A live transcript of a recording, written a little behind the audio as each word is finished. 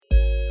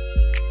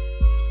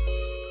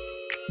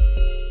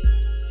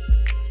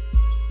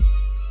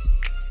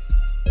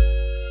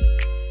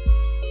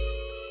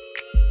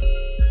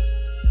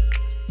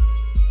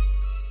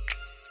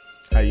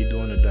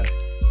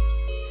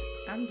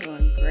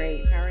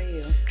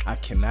I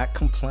cannot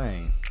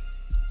complain.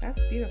 That's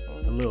beautiful.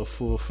 A little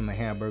full from the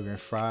hamburger and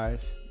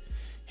fries.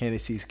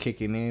 Hennessy's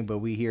kicking in, but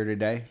we here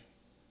today.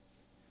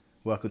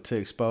 Welcome to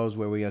Expose,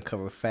 where we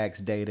uncover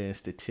facts, data, and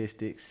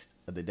statistics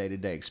of the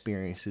day-to-day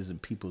experiences in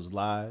people's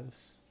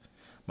lives.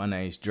 My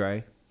name's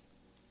Dre.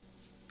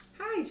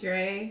 Hi,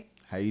 Dre.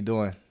 How you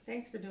doing?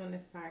 Thanks for doing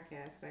this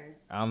podcast, sir.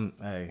 I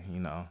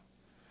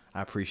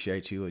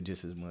appreciate you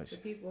just as much. The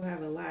people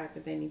have a lot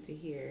that they need to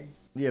hear.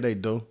 Yeah, they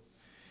do.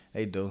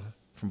 They do.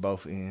 From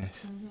both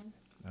ends.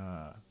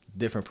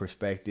 Different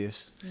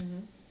perspectives.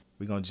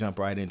 We're going to jump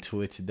right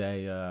into it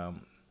today. I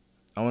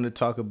want to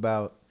talk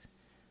about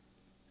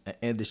an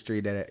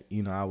industry that,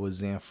 I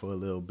was in for a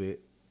little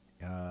bit.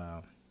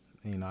 I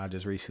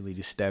just recently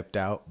just stepped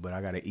out, but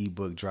I got an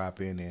ebook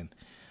dropping, and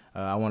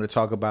I want to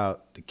talk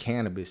about the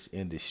cannabis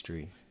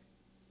industry.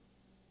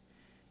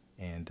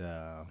 And,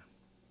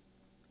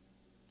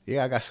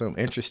 I got some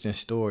interesting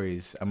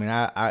stories. I mean,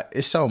 I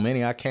it's so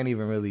many, I can't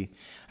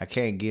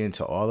get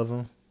into all of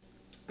them.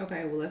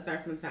 Okay, well, let's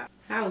start from the top.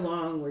 How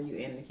long were you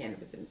in the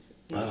cannabis industry?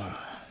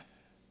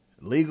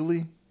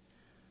 Legally?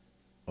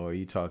 Or are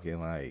you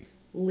talking like...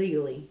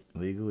 Legally.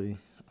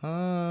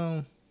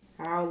 How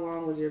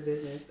long was your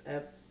business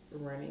up,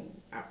 running,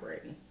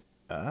 operating?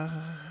 Trying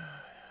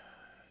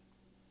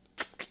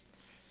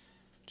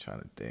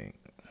to think.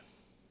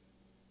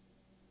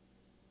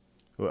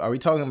 Well, are we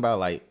talking about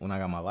like when I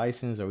got my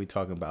license? Or are we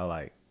talking about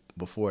like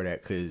before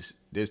that? Because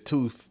there's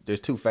two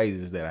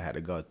phases that I had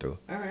to go through.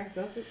 All right,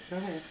 go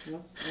ahead.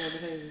 What's the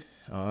phases?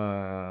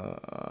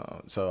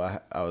 So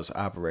I was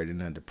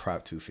operating under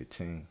Prop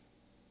 215.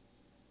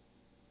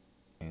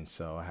 And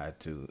so I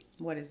had to...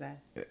 What is that?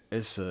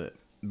 It's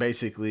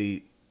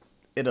basically,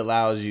 it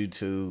allows you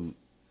to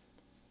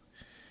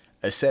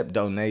accept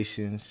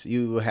donations.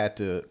 You had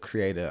to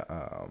create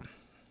a,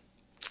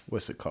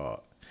 what's it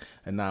called?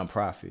 A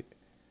nonprofit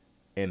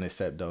and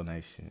accept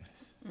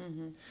donations.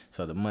 Mm-hmm.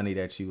 So the money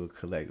that you would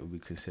collect would be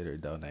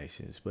considered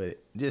donations. But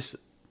just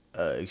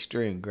an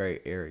extreme gray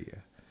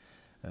area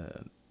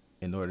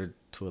in order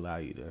to allow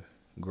you to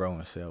grow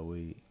and sell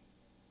weed.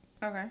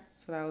 Okay,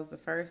 so that was the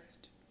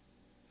first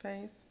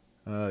phase?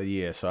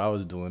 So I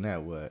was doing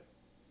that,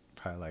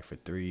 probably like for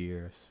 3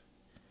 years.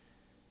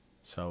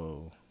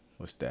 So,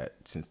 what's that?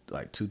 Since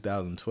like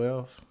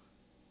 2012?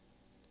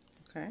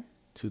 Okay.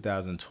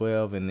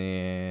 2012, and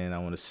then I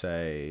want to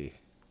say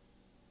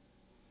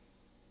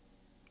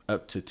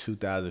up to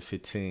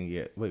 2015.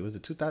 Yeah, wait, was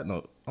it 2000?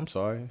 No, I'm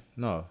sorry.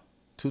 No,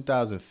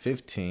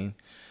 2015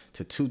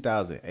 to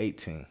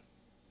 2018.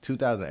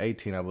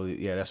 2018, I believe.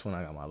 Yeah, that's when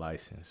I got my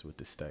license with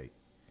the state.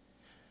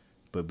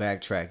 But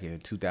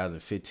backtracking,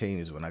 2015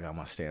 is when I got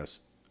my stamps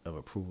of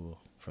approval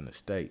from the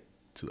state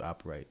to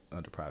operate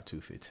under Prop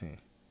 215.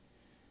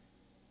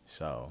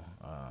 So,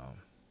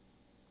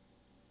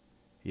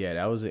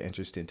 that was an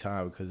interesting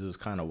time because it was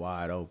kind of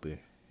wide open.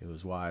 It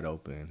was wide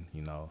open,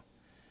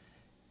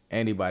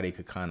 Anybody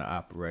could kind of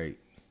operate,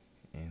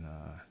 and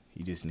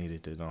you just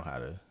needed to know how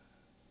to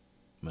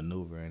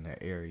maneuver in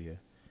that area.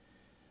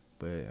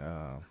 But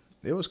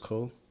it was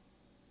cool.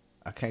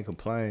 I can't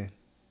complain,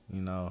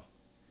 I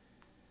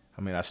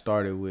mean, I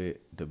started with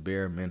the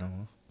bare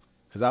minimum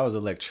because I was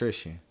an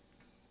electrician.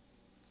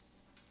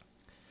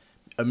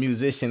 A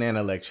musician and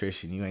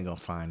electrician, you ain't going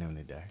to find them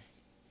today.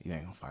 You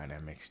ain't going to find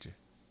that mixture.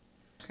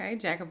 Okay,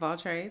 jack of all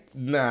trades.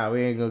 Nah,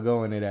 we ain't going to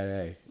go into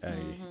that.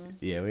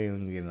 Yeah, we ain't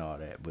going to get into all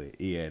that. But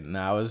yeah,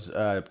 I was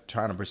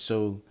trying to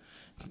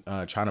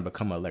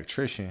become an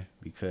electrician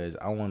because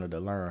I wanted to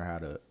learn how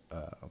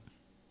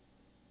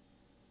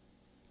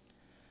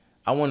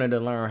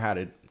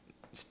to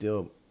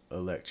steal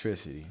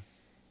electricity.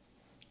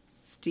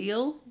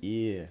 Steal?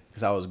 Yeah,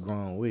 because I was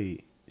growing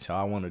weed, so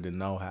I wanted to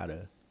know how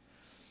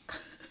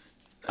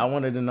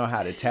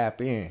to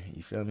tap in.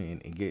 You feel me,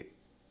 and get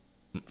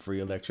free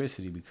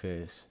electricity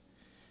because,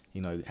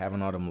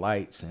 having all them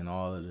lights and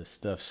all of the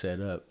stuff set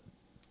up,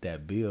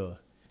 that bill.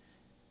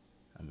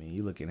 I mean,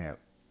 you're looking at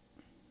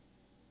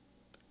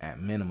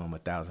minimum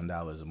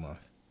 $1,000 a month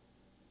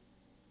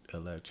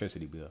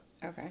electricity bill.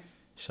 Okay.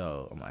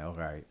 So I'm like, all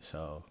right,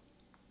 so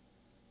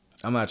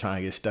I'm not trying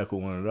to get stuck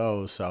with one of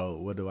those, so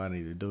what do I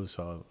need to do?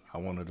 So I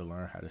wanted to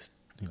learn how to,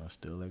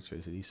 steal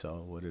electricity.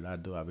 So what did I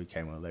do? I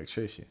became an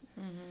electrician.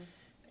 Mm-hmm.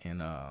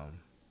 And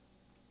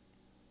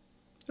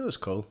it was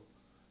cool.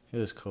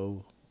 I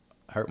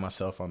hurt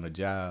myself on the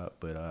job,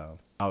 but I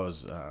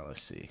was, I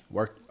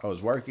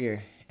was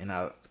working, and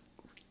I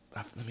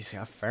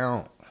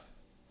found,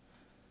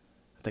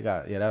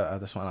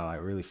 that's when I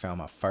really found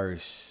my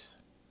first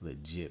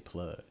legit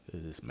plug. It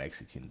was this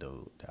Mexican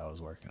dude that I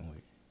was working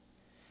with.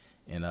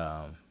 And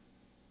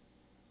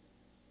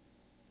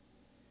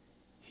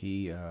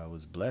he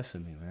was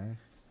blessing me, man.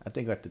 I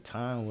think at the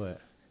time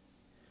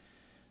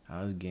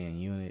I was getting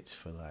units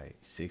for like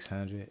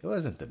 $600. It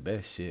wasn't the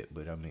best shit,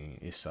 but I mean,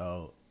 it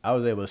sold. I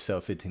was able to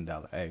sell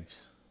 $15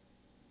 apes,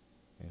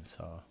 and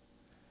so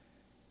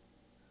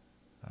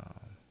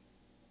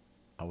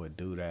I would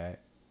do that,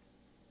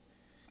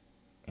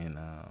 and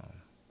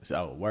so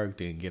I would work,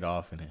 then get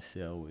off, and then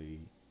sell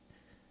weed.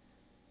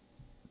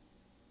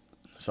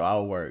 So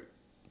I'll work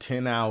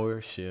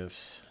 10-hour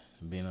shifts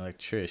being an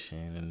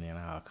electrician, and then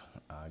I'll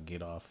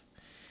get off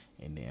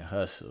and then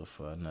hustle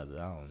for another,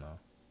 I don't know.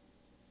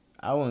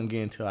 I wouldn't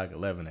get until like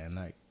 11 at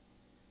night.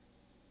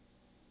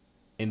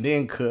 And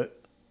then cook,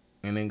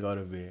 and then go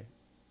to bed,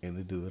 and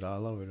then do it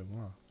all over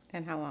tomorrow.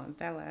 And how long did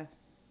that last?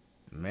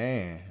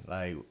 Man,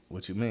 like,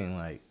 what you mean?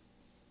 Like,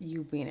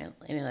 You being an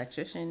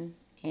electrician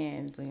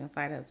and doing a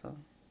side hustle.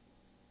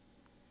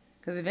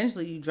 Because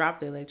eventually you drop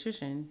the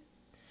electrician.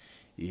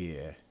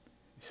 yeah.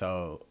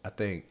 So I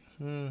think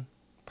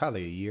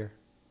probably a year.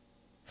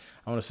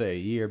 I want to say a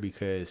year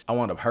because I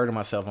wound up hurting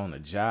myself on the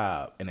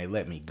job, and they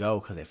let me go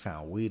because they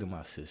found weed in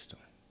my system.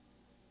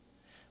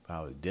 But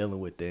I was dealing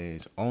with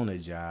things on the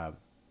job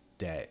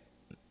that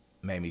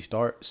made me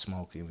start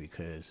smoking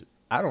because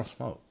I don't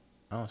smoke.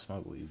 I don't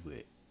smoke weed,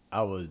 but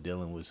I was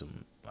dealing with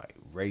some like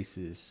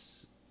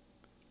racist,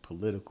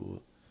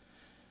 political.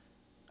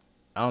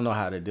 I don't know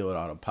how to deal with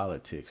all the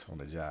politics on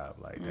the job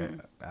like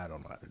that. I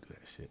don't know how to do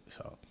that shit.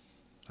 So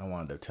I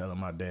wound up telling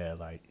my dad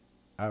like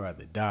I'd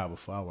rather die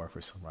before I work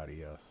for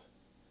somebody else.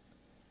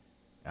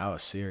 I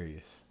was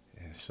serious,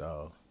 and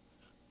so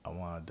I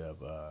wound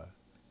up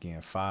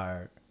getting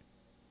fired,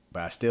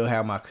 but I still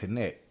have my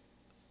connect,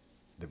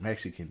 the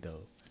Mexican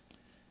dude,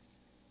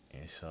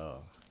 and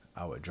so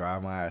I would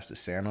drive my ass to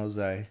San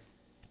Jose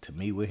to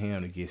meet with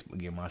him to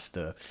get my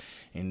stuff,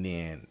 and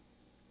then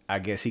I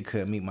guess he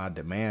couldn't meet my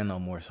demand no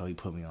more, so he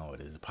put me on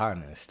with his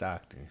partner in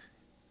Stockton.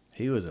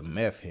 He was a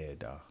meth head,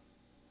 though.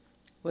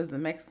 Was the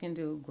Mexican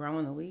dude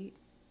growing the weed?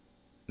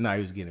 No,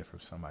 he was getting it from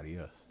somebody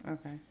else.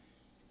 Okay.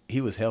 He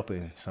was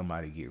helping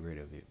somebody get rid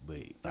of it, but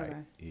like,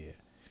 Okay. yeah.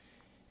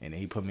 And then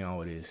he put me on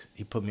with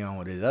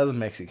his other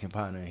Mexican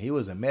partner. And he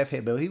was a meth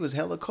head, but he was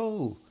hella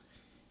cool.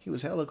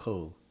 Hella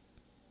cool.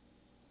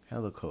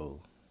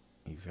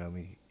 You feel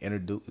me?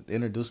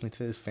 Introduced me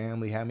to his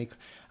family.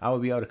 I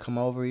would be able to come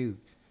over.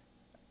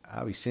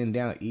 I'd be sitting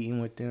down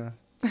eating with them.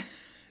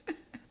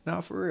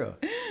 No, for real.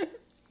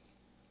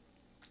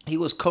 He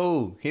was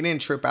cool. He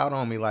didn't trip out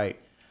on me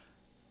like,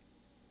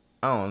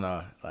 I don't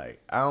know. Like,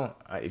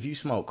 if you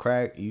smoke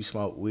crack, you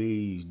smoke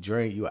weed, you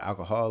drink, you an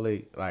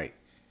alcoholic, like,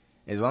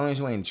 as long as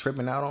you ain't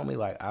tripping out on me,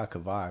 like, I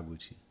could vibe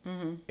with you.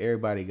 Mm-hmm.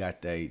 Everybody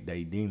got they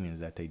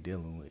demons that they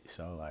dealing with.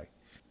 So, like,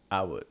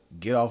 I would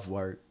get off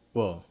work.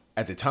 Well,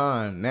 at the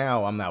time,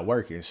 now I'm not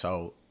working,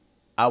 so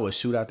I would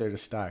shoot out there to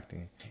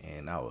Stockton,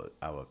 and I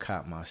would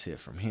cop my shit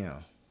from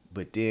him.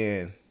 But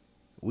then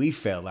we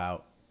fell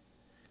out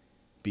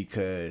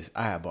because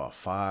I had bought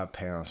 5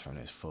 pounds from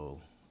this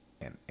fool.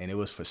 And it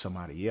was for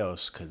somebody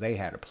else because they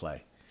had to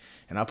play.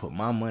 And I put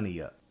my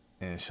money up.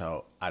 And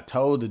so I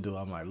told the dude,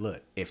 I'm like,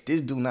 look, if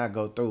this do not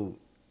go through,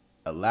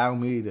 allow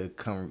me to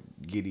come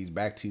get these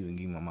back to you and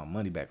give me my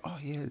money back. Oh,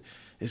 yeah,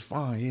 it's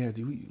fine. Yeah,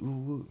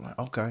 dude. Like,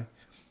 okay.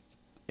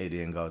 It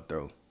didn't go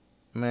through.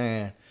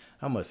 Man,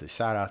 I must have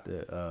shot out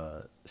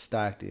the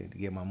Stockton to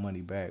get my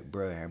money back.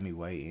 Bro had me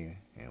waiting.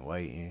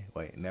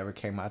 Never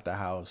came out the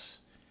house.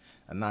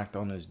 I knocked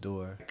on his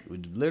door.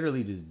 It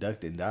literally just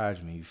ducked and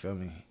dodged me, you feel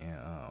me? And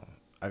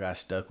I got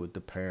stuck with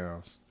the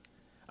pounds.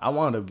 I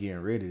wound up getting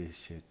rid of this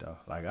shit, though.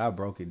 Like, I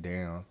broke it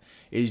down.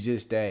 It's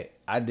just that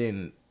at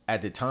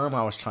the time,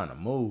 I was trying to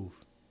move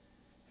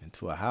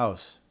into a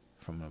house,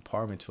 from an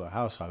apartment to a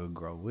house so I could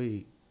grow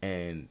weed.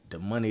 And the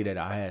money that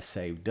I had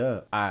saved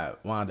up, I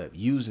wound up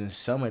using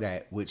some of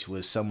that, which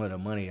was some of the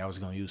money I was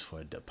going to use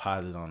for a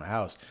deposit on the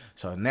house.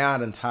 So now I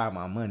done tied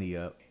my money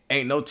up.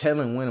 Ain't no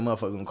telling when a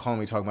motherfucker gonna call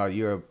me talking about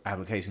your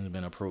application's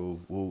been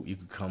approved. Well, you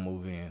could come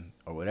move in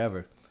or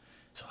whatever.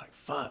 So like,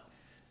 fuck.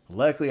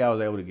 Luckily, I was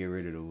able to get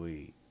rid of the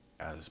weed.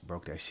 I just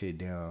broke that shit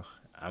down.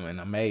 I mean,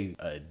 I made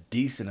a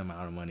decent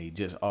amount of money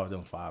just off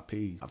them 5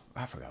 Ps.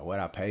 I forgot what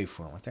I paid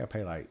for them. I think I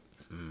paid like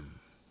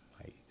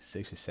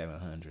 $600 or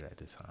 $700 at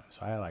the time.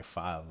 So I had like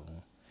 5 of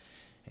them.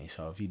 And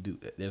so if you do,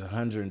 there's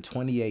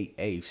 128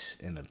 eighths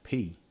in a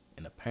P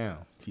in a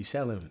pound. If you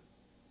selling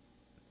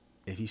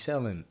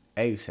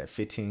eighths at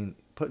 15,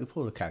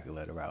 pull the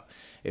calculator out.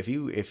 If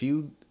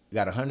you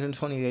got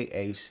 128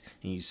 eighths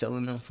and you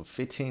selling them for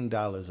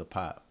 $15 a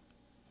pop,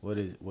 what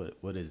is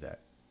that?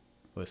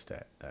 What's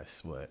that?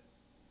 That's what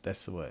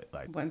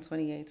like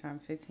 128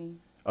 times 15.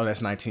 Oh,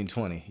 that's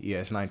 1920. Yeah,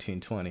 it's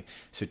 1920.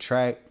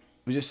 Subtract.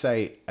 We just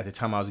say at the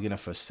time I was getting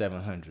for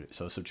 700.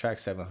 So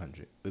subtract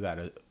 700. We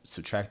gotta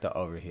subtract the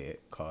overhead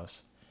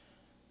costs.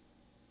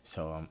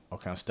 So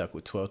I'm stuck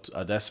with 12.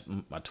 That's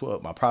my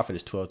 12. My profit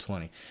is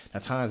 1220. Now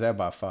times that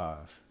by 5.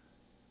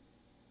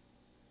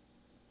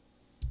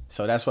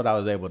 So that's what I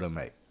was able to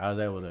make. I was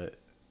able to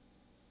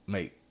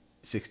make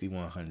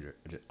 6,100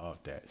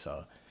 off that.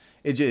 So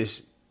it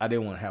just, I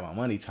didn't want to have my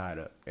money tied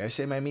up. That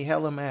shit made me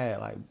hella mad.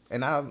 Like,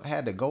 and I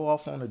had to go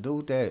off on the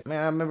dude that,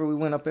 man, I remember we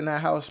went up in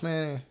that house,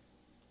 man.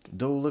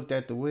 Dude looked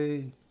at the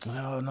wig.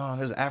 Oh no,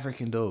 there's an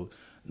African dude.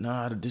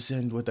 Nah, this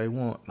isn't what they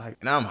want. Like,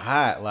 and I'm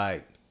hot,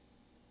 like,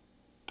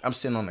 I'm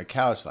sitting on the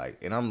couch, like,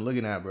 and I'm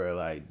looking at bro,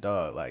 like,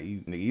 dog, like,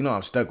 you know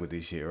I'm stuck with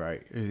this shit,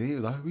 right? And he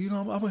was like, you know,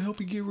 I'm gonna help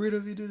you get rid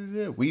of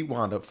it. We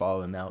wound up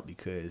falling out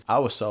because I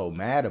was so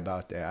mad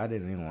about that. I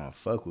didn't even want to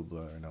fuck with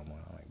Blur no more.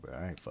 I'm like, bro,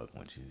 I ain't fucking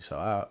with you. So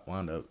I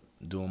wound up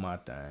doing my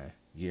thing,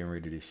 getting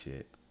rid of this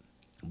shit.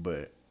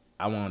 But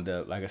I wound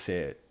up, like I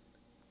said,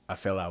 I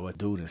fell out with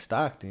dude in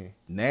Stockton.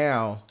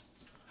 Now,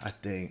 I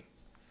think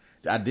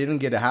I didn't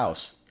get a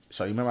house.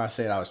 So you remember I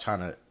said I was trying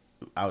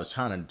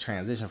to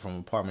transition from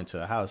apartment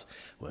to a house,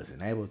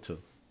 wasn't able to.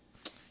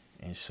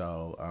 And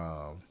so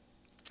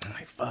I'm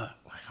like, fuck,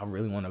 like I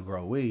really want to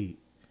grow weed.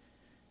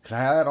 Cause I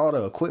had all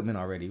the equipment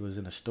already. It was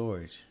in the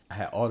storage. I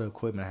had all the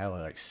equipment. I had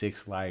like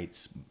 6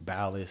 lights,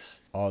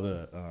 ballast, all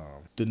the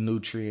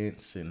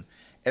nutrients and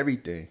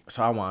everything.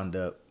 So I wound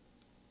up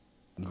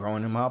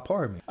growing in my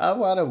apartment. I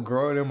wound up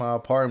growing in my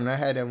apartment. I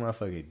had that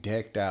motherfucker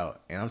decked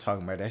out, and I'm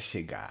talking about that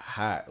shit got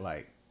hot,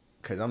 like,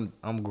 cause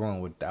I'm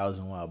growing with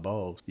 1,000-watt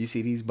bulbs. You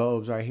see these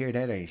bulbs right here?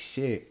 That ain't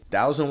shit.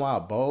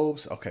 1,000-watt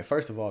bulbs. Okay,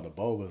 first of all, the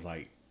bulb was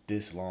like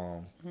this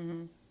long,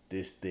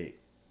 this thick,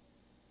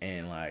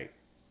 and like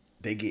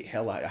they get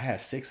hella. I had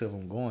 6 of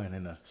them going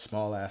in a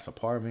small ass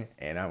apartment,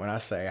 and when I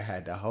say I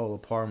had the whole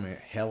apartment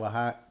hella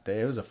hot,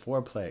 it was a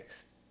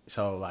 4-plex.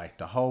 So like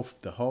the whole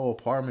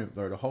apartment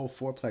or the whole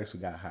 4-plex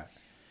got hot.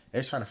 They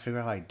was trying to figure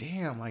out like,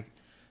 damn, like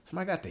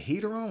somebody got the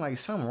heater on, like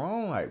something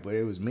wrong, like, but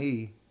it was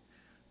me.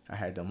 I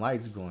had them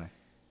lights going,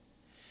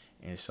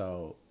 and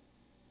so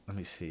let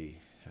me see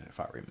if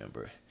I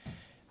remember.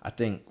 I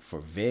think for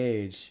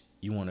veg,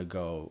 you want to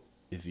go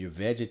if you're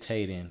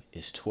vegetating,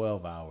 it's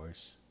 12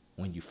 hours.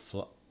 When you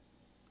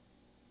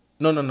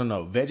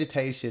No.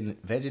 Vegetating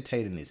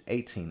is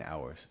 18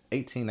 hours.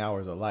 18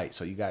 hours of light.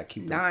 So you got to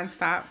keep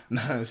non-stop.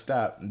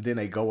 Non-stop. And then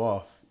they go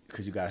off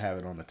because you got to have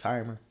it on the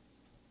timer.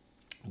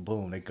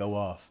 Boom, they go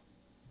off.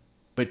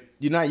 But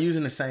you're not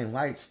using the same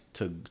lights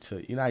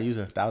you're not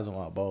using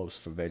 1,000-watt bulbs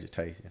for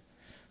vegetation.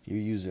 You're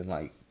using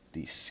like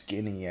these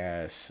skinny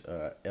ass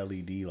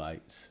LED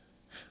lights.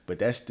 But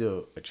that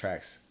still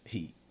attracts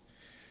heat.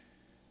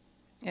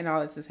 And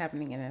all this is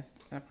happening in an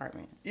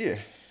apartment. Yeah,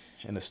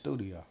 in a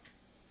studio.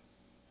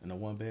 In a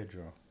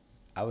 1-bedroom.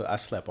 I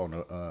slept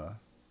on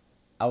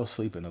I was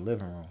sleeping in the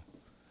living room.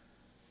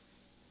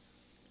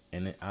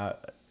 And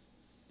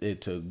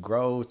to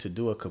do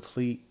a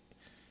complete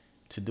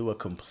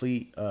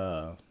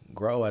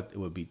grow, it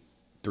would be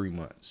 3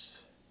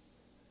 months.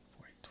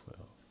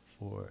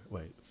 4,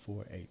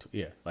 8,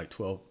 yeah, like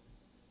 12,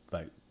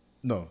 like,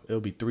 no, it'll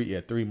be 3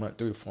 months,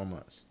 3 to 4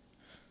 months.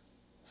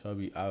 So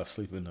I was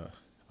sleeping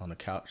on the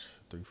couch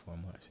for 3, 4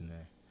 months, and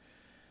then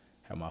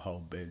had my whole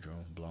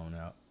bedroom blown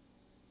out.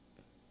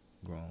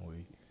 Growing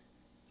weed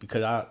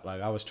because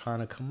I was trying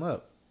to come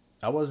up.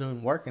 I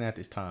wasn't working at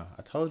this time.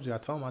 I told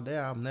my dad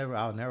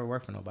I'll never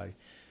work for nobody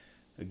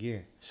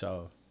again.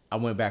 So I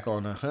went back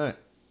on a hunt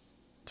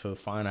to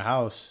find a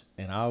house,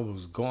 and I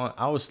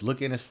was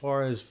looking as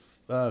far as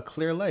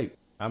Clear Lake.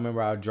 I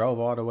remember I drove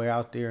all the way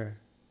out there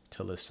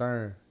to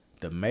Lucerne.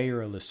 The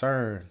mayor of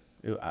Lucerne,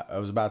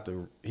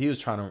 he was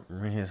trying to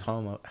rent his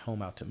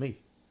home out to me.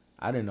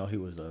 I didn't know he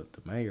was the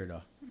mayor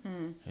though.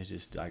 It's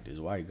just like this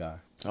white guy.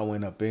 I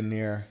went up in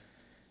there.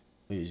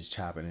 We was just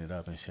chopping it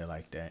up and shit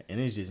like that. And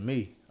it's just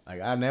me. Like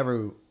I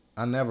never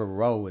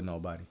roll with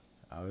nobody.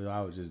 I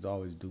would just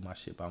always do my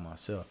shit by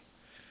myself.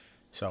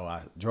 So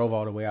I drove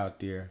all the way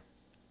out there.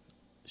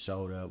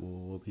 Showed up.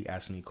 He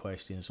asked me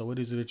questions. So what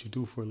is it that you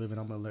do for a living?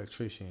 I'm an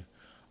electrician.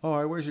 All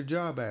right, where's your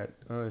job at?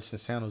 It's in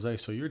San Jose.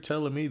 So you're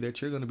telling me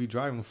that you're going to be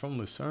driving from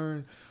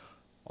Lucerne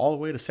all the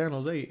way to San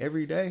Jose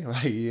every day?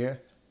 Like, yeah.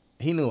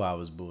 He knew I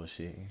was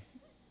bullshitting.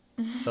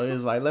 So he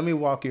was like, let me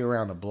walk you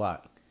around the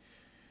block.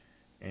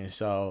 And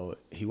so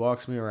he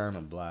walks me around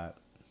the block.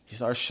 He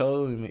starts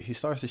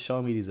to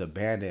show me these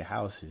abandoned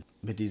houses.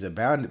 But these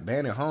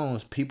abandoned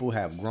homes, people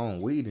have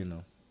grown weed in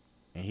them.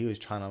 And he was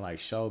trying to like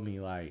show me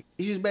like,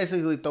 he was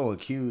basically throwing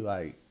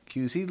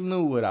cues. He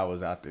knew what I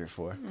was out there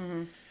for.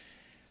 Mm-hmm.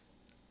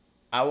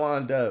 I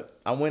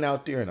went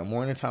out there in the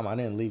morning time. I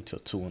didn't leave till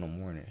 2 in the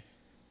morning.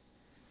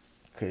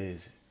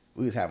 Cause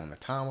we was having the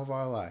time of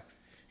our life.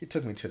 He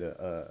took me to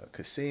the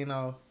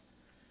casino.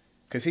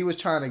 Cause he was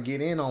trying to get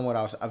in on what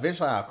I was.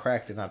 Eventually, I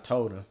cracked and I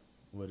told him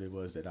what it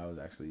was that I was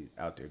actually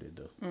out there to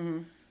do.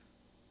 Mm-hmm.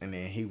 And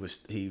then he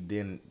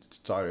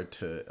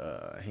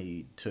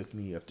took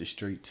me up the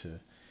street to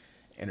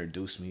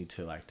introduce me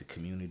to like the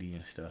community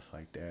and stuff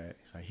like that.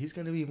 It's like he's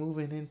gonna be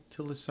moving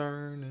into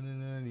Lucerne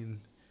and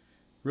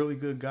really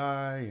good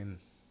guy and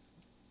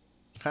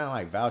kind of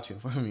like vouching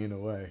for me in a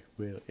way.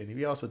 And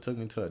he also took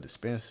me to a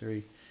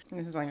dispensary.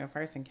 This is like your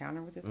first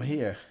encounter with this man?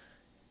 Yeah.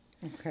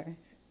 Okay.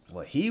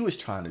 What he was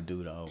trying to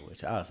do though,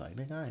 which I was like,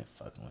 nigga, I ain't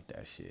fucking with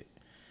that shit.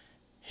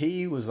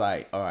 He was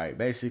like, all right,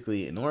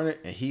 basically, and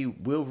he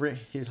will rent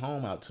his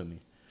home out to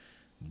me,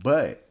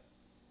 but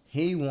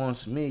he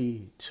wants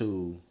me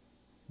to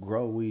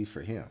grow weed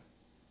for him.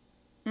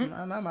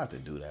 I'm not about to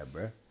do that,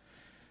 bro.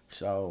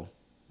 So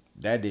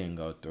that didn't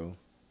go through.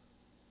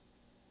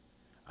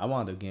 I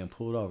wound up getting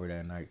pulled over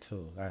that night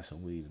too. I had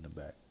some weed in the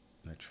back,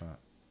 in the trunk,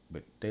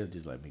 but they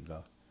just let me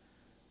go.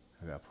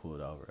 I got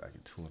pulled over like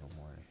at 2 in the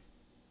morning.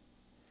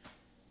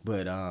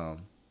 But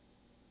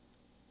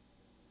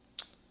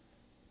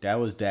that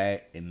was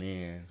that, and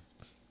then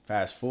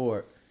fast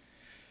forward,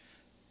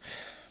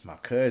 my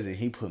cousin,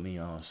 he put me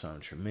on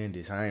something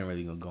tremendous. I ain't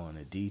really gonna go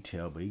into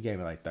detail, but he gave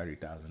me like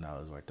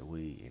 $30,000 worth of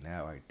weed, and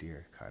that right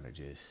there kind of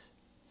just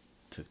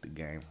took the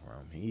game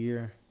from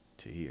here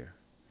to here.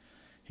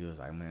 He was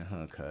like,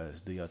 "Man,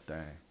 cuz, do your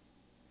thing."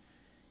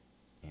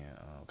 And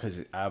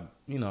cause I,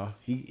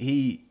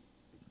 he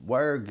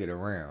word get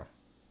around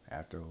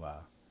after a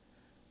while.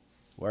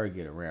 Word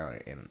get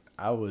around, and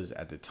I was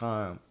at the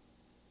time,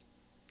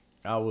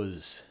 I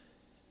was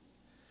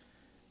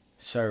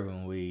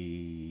serving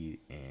weed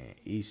in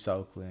East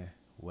Oakland,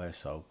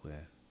 West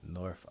Oakland,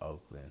 North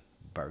Oakland,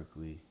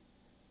 Berkeley,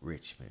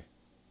 Richmond,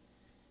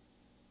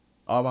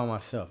 all by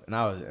myself. And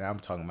I'm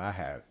talking about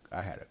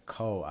I had a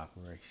cold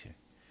operation,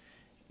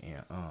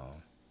 and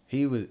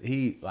he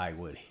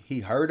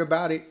heard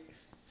about it.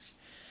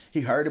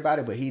 He heard about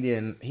it, but he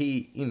didn't.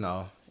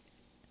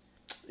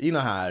 You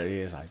know how it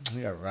is. Like,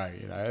 yeah,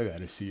 right. I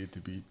gotta see it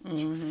to be.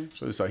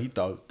 Mm-hmm. So he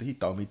thought me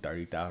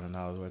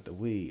 $30,000 worth of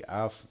weed.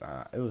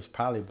 It was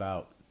probably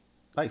about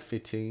like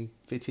 15,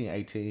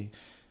 18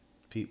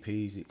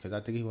 P's, because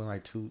I think he went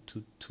like two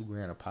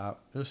grand a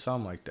pop. It was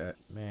something like that.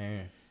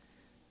 Man,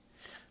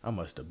 I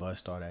must have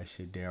bust all that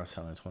shit down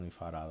selling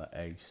 $25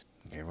 eggs.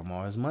 Gave him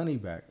all his money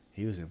back.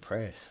 He was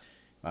impressed.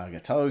 Like I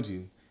told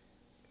you,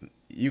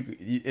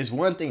 it's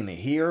one thing to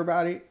hear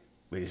about it,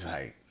 but it's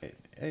like,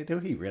 hey,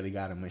 dude, he really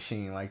got a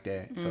machine like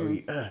that. So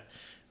he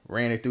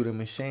ran it through the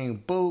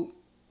machine. Boop.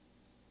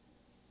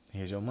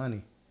 Here's your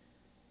money.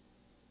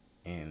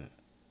 And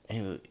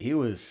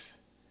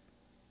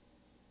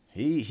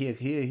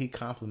he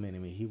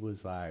complimented me. He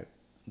was like,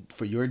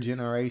 for your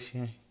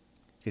generation,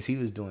 because he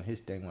was doing his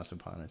thing once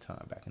upon a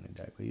time back in the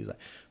day. But he was like,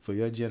 for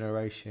your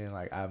generation,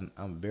 like,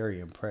 I'm very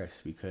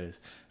impressed, because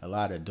a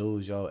lot of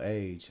dudes your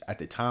age at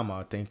the time,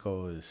 I think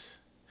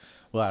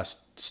I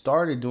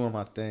started doing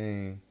my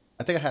thing.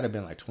 I think I had to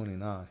been like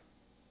 29,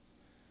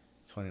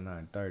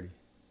 30.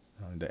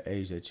 The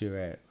age that you're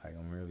at, like,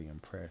 I'm really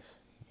impressed.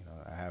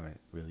 I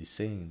haven't really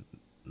seen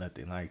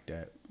nothing like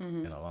that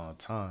in a long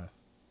time.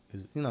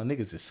 'Cause,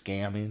 niggas is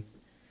scamming.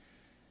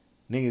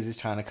 Niggas is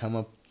trying to come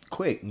up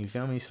quick, you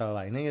feel me? So,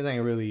 like, niggas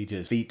ain't really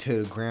just feet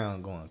to the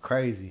ground going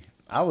crazy.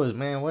 I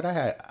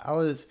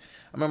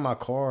remember my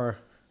car.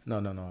 No,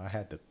 I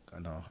had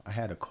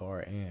a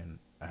car, and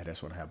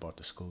that's when I had bought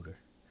the scooter.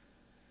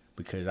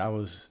 Because I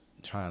was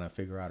trying to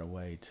figure out a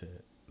way to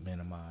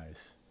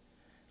minimize,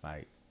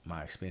 like,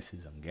 my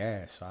expenses on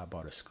gas. So I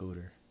bought a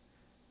scooter.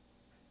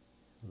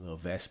 A little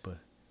Vespa.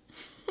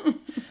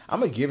 I'm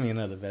going to give me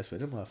another Vespa.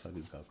 Them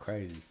motherfuckers go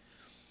crazy.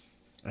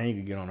 And you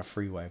can get on a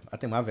freeway. I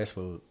think my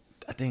Vespa,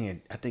 I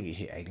think it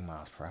hit 80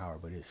 miles per hour,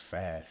 but it's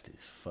fast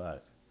as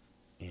fuck.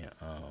 And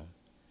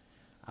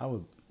I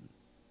would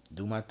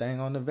do my thing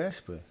on the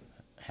Vespa.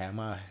 Have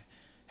my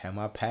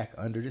pack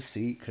under the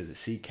seat, because the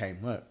seat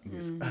came up. You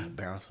just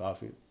bounce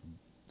off it.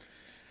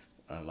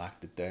 Unlock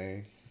the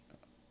thing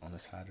on the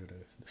side of the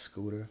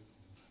scooter.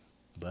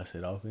 Bust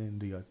it open,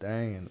 do your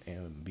thing,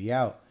 and be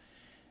out.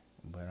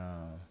 But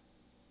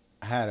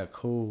I had a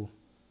cool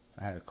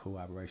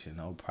operation,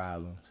 no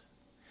problems.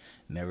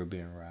 Never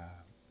been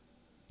robbed.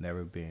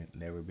 Never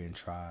been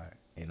tried.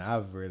 And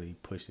I've really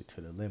pushed it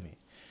to the limit.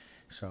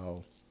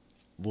 So,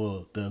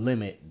 the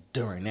limit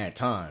during that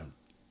time,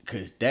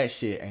 because that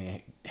shit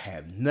ain't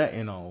have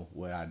nothing on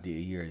what I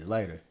did years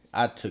later.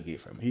 I took it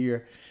from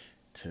here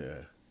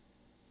to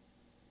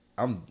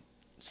I'm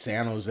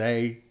San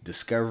Jose,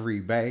 Discovery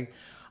Bay.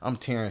 I'm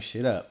tearing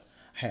shit up.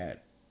 Had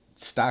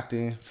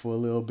Stockton for a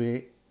little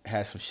bit.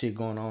 Had some shit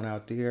going on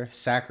out there.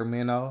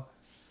 Sacramento,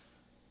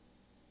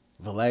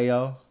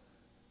 Vallejo,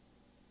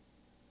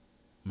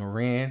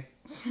 Marin,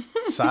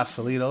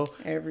 Sausalito.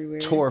 Everywhere.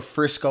 Tore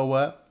Frisco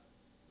up.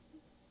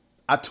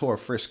 I tore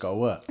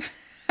Frisco up.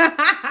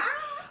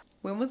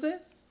 When was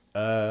this?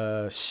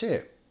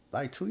 Shit.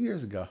 Like 2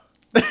 years ago.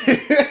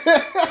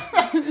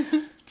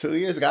 2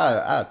 years ago,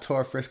 I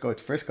tore Frisco.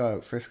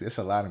 Frisco, it's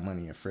a lot of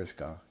money in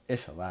Frisco.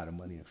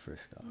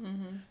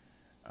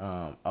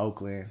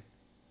 Oakland.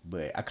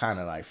 But I kind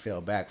of like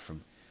fell back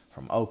from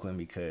Oakland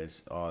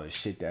because all the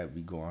shit that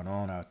be going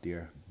on out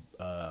there.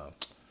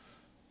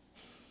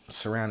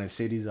 Surrounding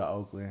cities of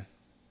Oakland.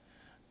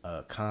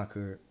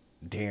 Concord,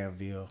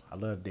 Danville. I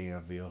love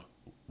Danville.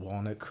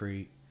 Walnut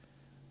Creek.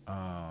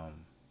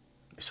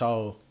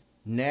 So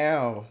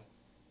now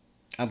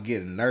I'm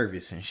getting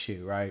nervous and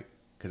shit, right?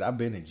 Because I've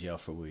been in jail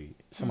for weed.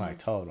 Somebody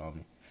told on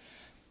me.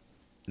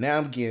 Now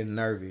I'm getting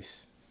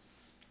nervous.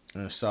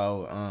 And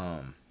so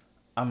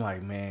I'm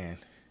like, man,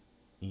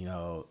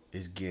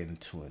 it's getting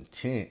too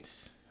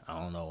intense. I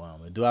don't know what I'm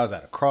going to do. I was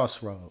at a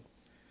crossroad.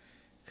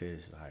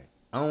 Because, like,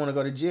 I don't want to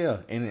go to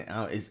jail. And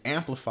it's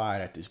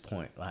amplified at this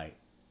point. Like,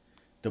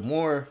 the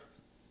more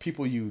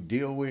people you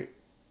deal with,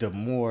 the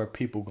more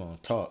people going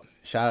to talk.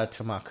 Shout out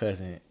to my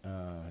cousin,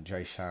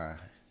 Dre Shine.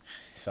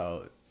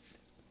 So,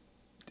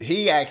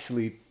 he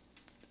actually,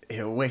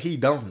 what he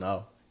don't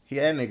know,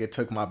 that nigga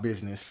took my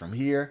business from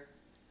here.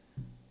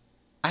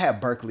 I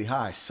had Berkeley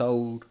High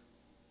sold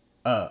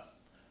up.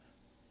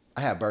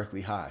 And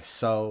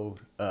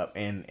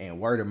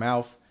word of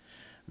mouth,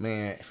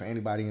 Man, for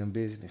anybody in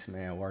business,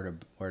 man, word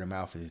of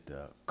mouth is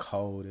the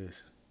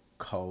coldest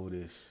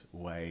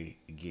way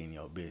to get in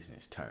your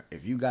business turned.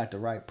 If you got the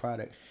right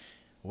product,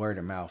 word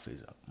of mouth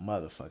is a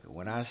motherfucker.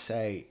 When I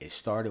say it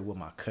started with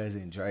my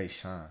cousin Dre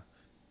Sean,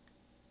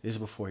 this is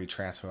before he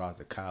transferred off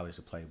to college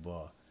to play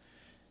ball,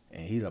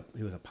 and he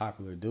was a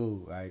popular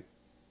dude, right?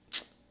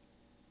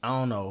 I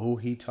don't know who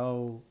he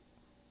told,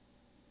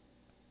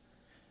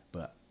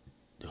 but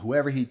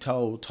whoever he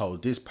told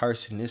this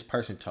person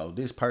told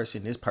this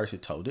person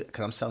told it,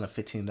 because I'm selling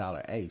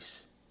 $15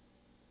 apes.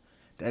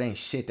 That ain't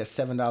shit. That's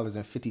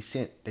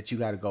 $7.50 that you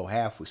got to go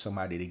half with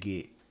somebody to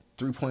get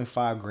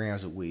 3.5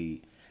 grams of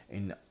weed,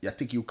 and I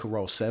think you could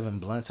roll 7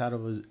 blunts out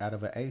of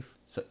an eighth.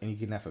 So, and you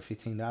getting that for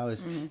 $15.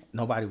 Mm-hmm.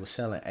 Nobody was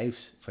selling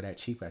eighths for that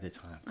cheap at the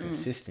time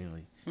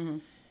consistently. Mm-hmm.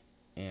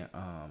 And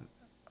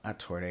I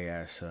tore their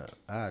ass up.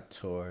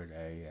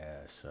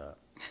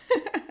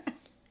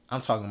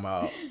 I'm talking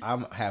about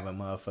I'm having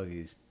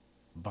motherfuckers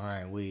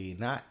buying weed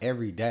not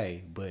every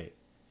day, but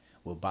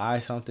will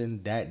buy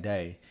something that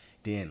day,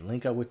 then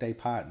link up with their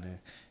partner,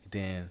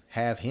 then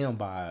have him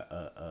buy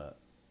a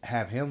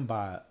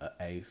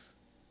eighth,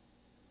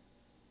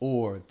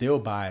 or they'll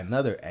buy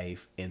another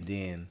eighth and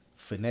then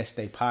finesse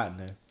their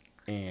partner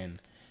and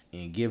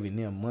giving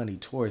them money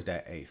towards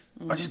that eighth.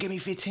 Mm-hmm. Or just give me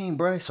 15,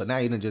 bro. So now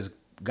you done just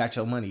got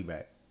your money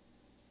back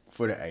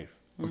for the eighth.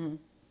 Mm-hmm.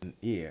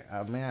 Yeah,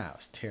 I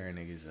was tearing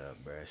niggas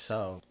up, bro.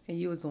 So and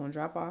you was doing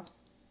drop offs.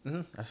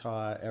 Mm-hmm. That's all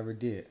I ever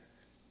did.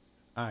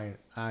 I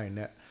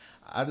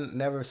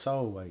never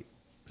sold weight.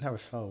 I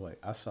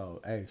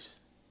sold apes.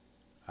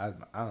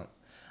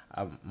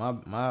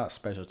 My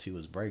specialty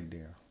was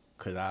breakdown,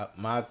 cause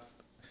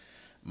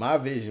my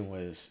vision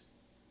was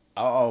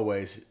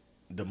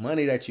the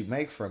money that you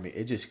make from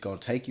it just gonna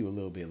take you a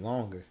little bit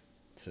longer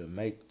to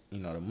make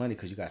the money,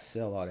 cause you gotta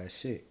sell all that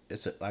shit.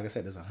 Like I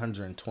said, there's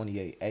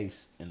 128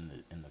 apes in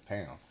the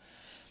pound,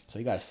 so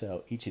you gotta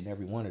sell each and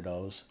every one of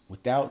those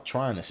without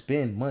trying to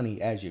spend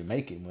money as you're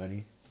making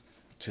money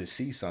to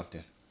see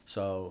something.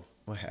 So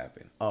what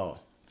happened? Oh,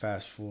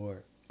 fast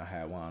forward, I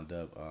had wound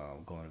up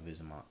going to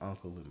visit my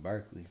uncle in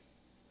Berkeley,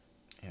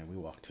 and we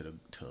walked to the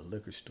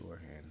liquor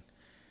store, and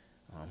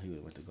he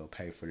went to go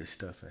pay for this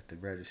stuff at the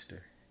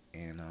register,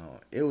 and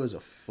it was a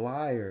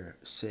flyer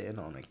sitting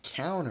on a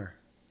counter,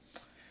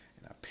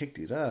 and I picked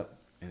it up,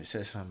 and it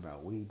said something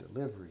about weed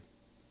delivery,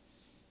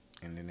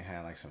 and then it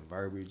had like some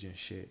verbiage and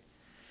shit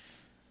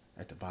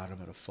at the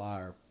bottom of the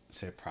flyer. It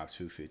said Prop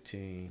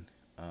 215,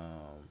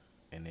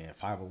 and then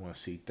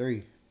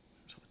 501c3.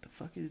 So what the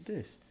fuck is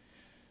this?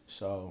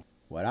 So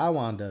what I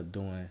wound up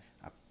doing,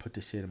 I put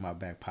this shit in my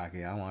back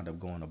pocket. I wound up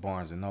going to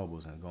Barnes and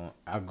Nobles and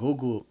I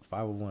Googled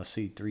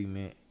 501c3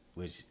 mint,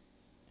 which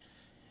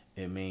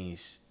it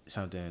means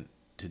something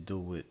to do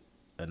with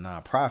a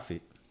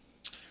nonprofit.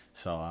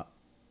 So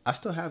I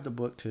still have the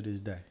book to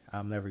this day.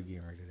 I'm never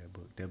getting rid of that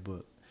book. That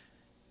book,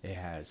 it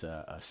has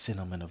a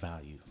sentimental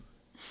value.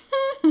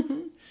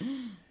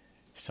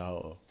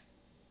 So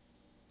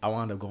I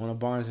wound up going to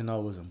Barnes and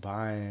Nobles and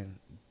buying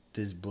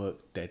this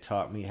book that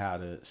taught me how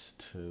to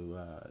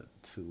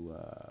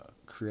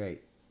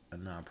create a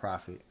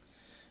nonprofit,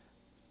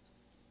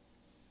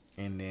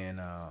 and then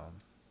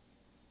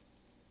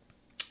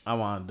I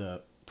wound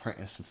up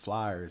printing some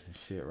flyers and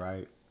shit,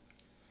 right,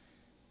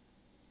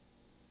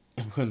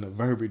 and putting the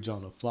verbiage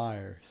on the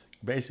flyers,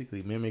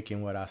 basically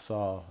mimicking what I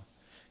saw.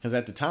 Because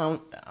at the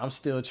time, I'm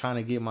still trying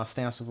to get my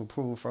stamps of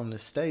approval from the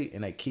state,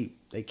 and they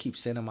keep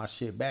sending my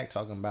shit back,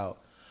 talking about,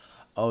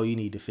 oh, you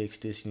need to fix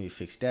this, you need to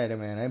fix that. I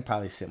mean, they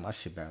probably sent my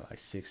shit back like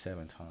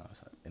 6-7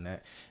 times. And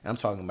I'm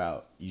talking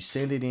about, you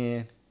send it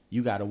in,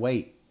 you gotta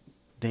wait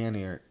down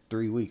there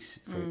 3 weeks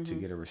to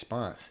get a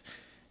response.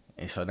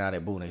 And so now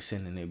they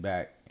sending it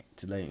back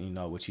to let you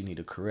know what you need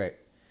to correct.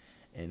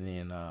 And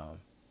then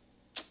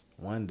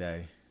one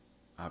day,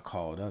 I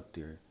called up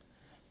there,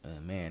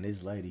 and man,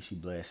 this lady, she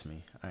blessed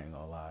me. I ain't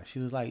gonna lie. She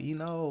was like,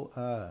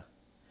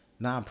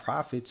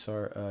 nonprofits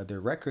are their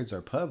records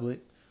are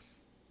public.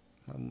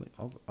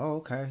 Oh,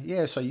 okay.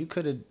 Yeah, so you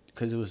could have,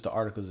 because it was the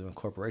articles of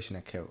incorporation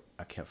that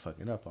I kept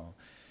fucking up on.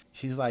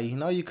 She's like,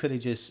 you could have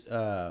just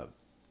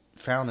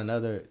found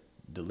another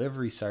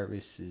delivery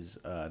services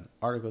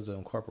articles of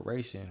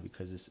incorporation,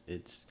 because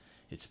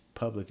it's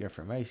public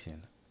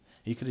information.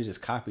 You could have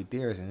just copied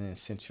theirs and then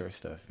sent your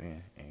stuff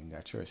in and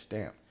got your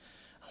stamp.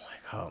 I'm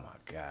like, oh my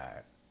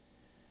God.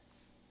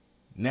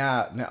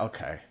 Now,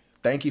 okay.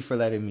 Thank you for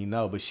letting me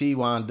know. But she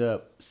wound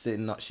up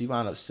sitting on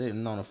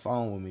the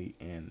phone with me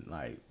and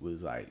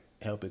was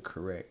helping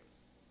correct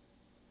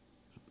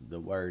the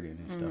wording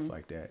and stuff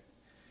like that.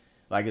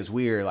 Like, it's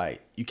weird.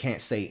 Like, you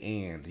can't say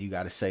and. You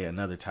got to say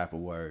another type of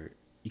word.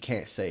 You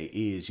can't say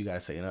is. You got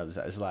to say another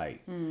type. It's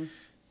like,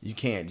 you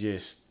can't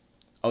just,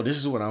 oh, this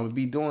is what I'm going to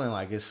be doing.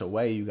 Like, it's a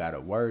way you got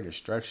to word and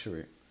structure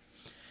it.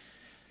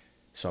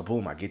 So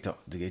boom, I get to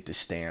get the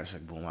stamps,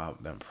 and boom, I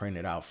then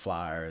printed out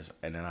flyers,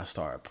 and then I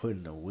started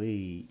putting the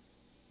weed.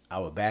 I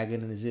would bag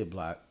it in a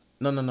Ziploc.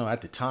 No,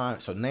 at the time.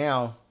 So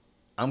now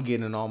I'm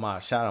getting all my,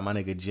 shout out my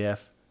nigga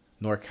Jeff,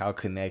 NorCal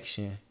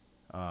Connection.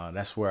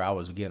 That's where I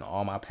was getting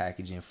all my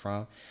packaging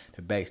from.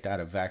 They're based out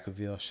of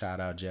Vacaville. Shout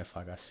out Jeff,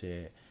 like I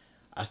said.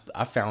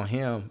 I found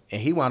him,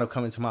 and he wound up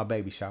coming to my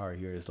baby shower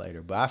years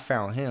later. But I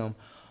found him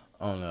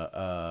on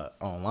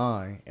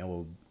online, and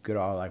will get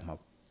all like my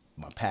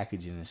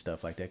packaging and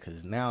stuff like that.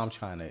 Cause now I'm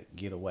trying to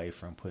get away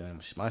from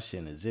putting my shit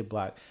in a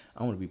Ziploc.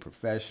 I want to be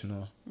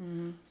professional.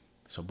 Mm-hmm.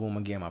 So boom,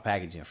 I'm getting my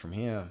packaging from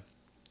him.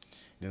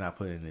 Then I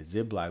put it in a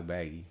Ziploc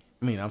baggie.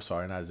 I mean, I'm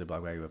sorry, not a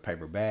Ziploc baggie, but a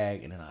paper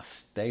bag. And then I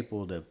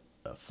stapled a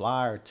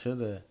flyer to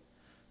the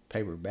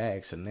paper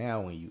bag. So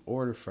now when you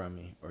order from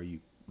me, or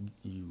you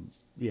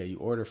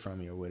order from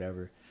me or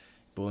whatever,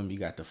 boom, you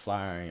got the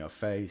flyer in your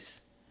face.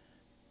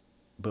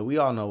 But we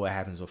all know what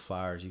happens with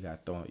flyers. You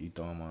throw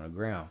them on the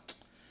ground.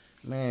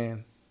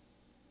 Man,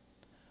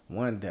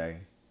 one day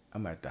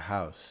I'm at the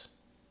house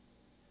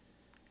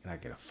and I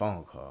get a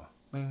phone call.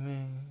 Ring,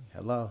 ring.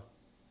 Hello.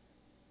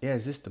 Yeah,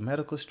 is this the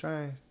medical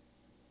strain?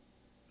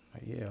 I'm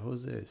like, yeah,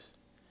 who's this?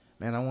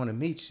 Man, I want to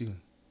meet you.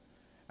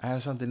 I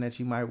have something that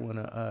you might want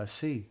to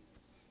see.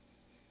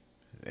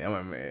 I'm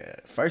like, man,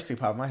 first thing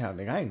popped in my head,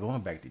 I ain't going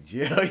back to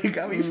jail. You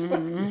got me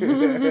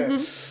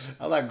fucked.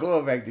 I'm like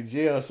going back to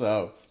jail,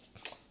 so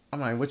I'm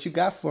like, what you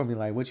got for me?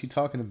 Like, what you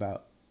talking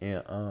about?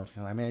 And I'm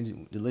like,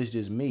 man, let's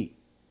just meet.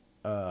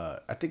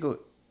 I think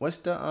what's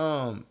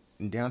the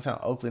in downtown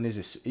Oakland, it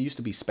used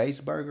to be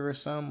Space Burger or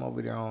something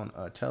over there on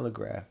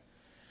Telegraph.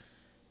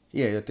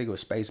 Yeah, I think it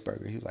was Space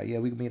Burger. He was like, yeah,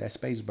 we can meet at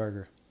Space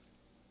Burger.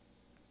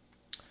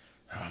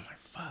 And I'm like,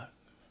 fuck.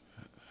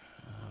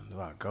 Do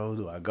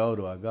I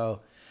go?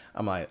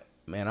 I'm like,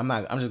 man,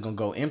 I'm just gonna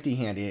go empty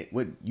handed.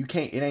 What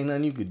it ain't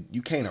nothing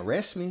you can't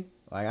arrest me.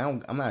 Like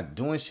I'm not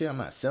doing shit. I'm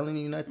not selling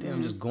you nothing. Mm-hmm.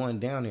 I'm just going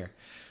down there.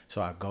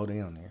 So I go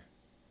down there.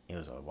 It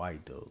was a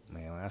white dude,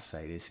 man. When I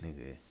say this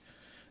nigga,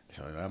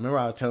 so I remember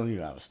I was telling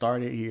you I was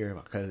started here.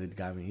 My cousin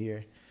got me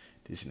here.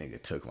 This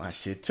nigga took my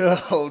shit to a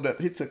whole up.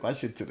 He took my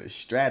shit to the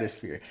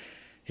stratosphere.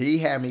 He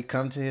had me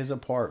come to his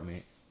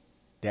apartment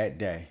that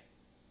day.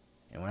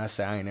 And when I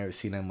say I ain't never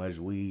seen that much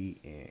weed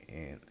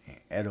and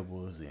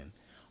edibles and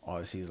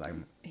all this, he was like...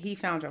 He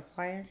found your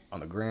flyer?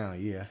 On the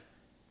ground, yeah.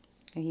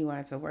 And he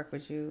wanted to work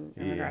with you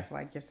in regards to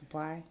like your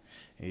supply?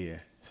 Yeah.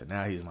 So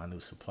now he's my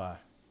new supply.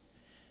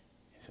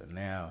 So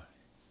now...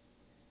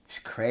 It's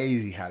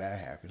crazy how that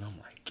happened. I'm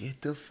like, get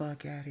the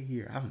fuck out of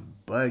here. I'm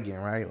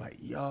bugging, right? Like,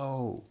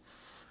 yo,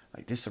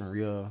 like this some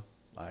real,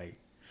 like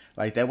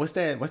that. What's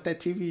that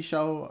TV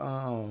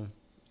show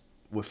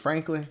with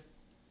Franklin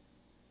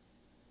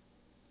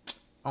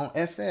on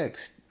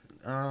FX?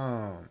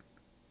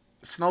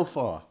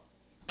 Snowfall.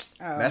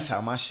 Oh. That's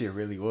how my shit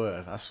really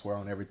was. I swear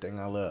on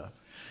everything I love.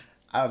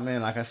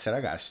 Man, like I said,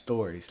 I got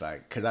stories,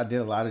 like, cause I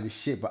did a lot of this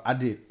shit, but I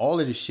did all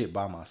of this shit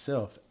by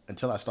myself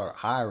until I started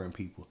hiring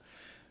people.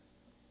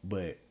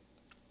 But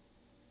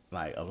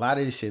like a lot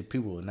of this shit,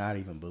 people will not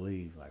even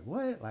believe. Like,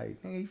 what?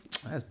 Like, nigga,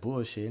 that's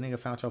bullshit. Nigga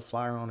found your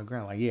flyer on the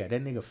ground. Like, yeah,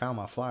 that nigga found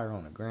my flyer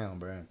on the ground,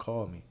 bro, and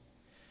called me,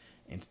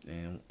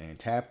 and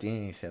tapped in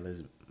and said,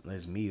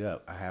 let's meet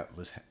up.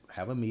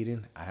 Have a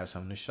meeting. I have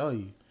something to show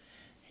you.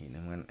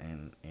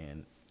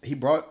 And he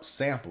brought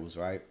samples,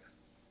 right?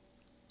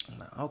 I'm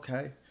like,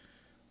 okay.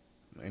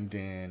 And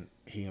then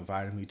he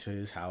invited me to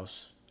his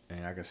house,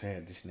 and like I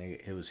said, this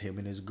nigga, it was him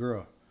and his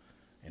girl,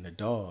 and the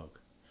dog.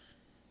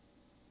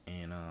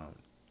 And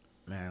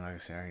man, like I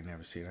said, I ain't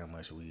never seen that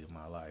much weed in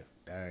my life.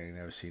 I ain't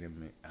never seen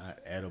him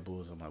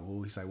edibles. I'm like,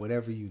 well, he's like,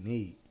 whatever you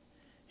need.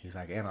 He's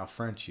like, and I'll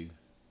front you,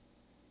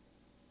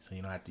 so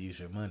you don't have to use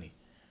your money.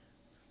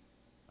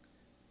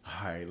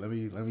 All right, let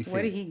me.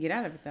 What did he get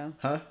out of it though?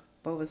 Huh?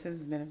 What was his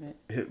benefit?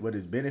 What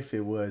his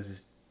benefit was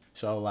is,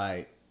 so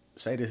like,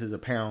 say this is a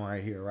pound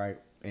right here, right?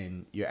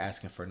 And you're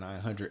asking for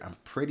 900. I'm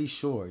pretty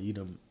sure you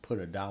done put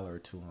 $1 or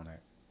 $2 on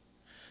that.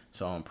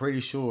 So I'm pretty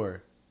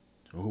sure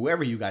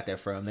whoever you got that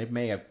from, they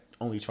may have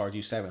only charged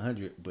you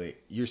 700, but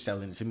you're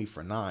selling it to me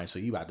for 9, so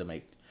you about to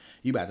make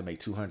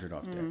 200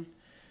 off that.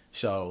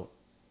 So,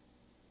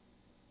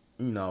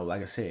 you know,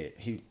 like I said,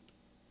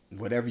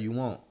 whatever you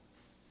want.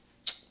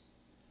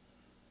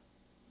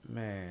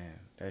 Man,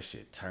 that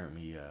shit turned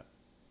me up.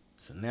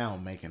 So now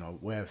I'm making a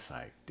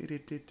website.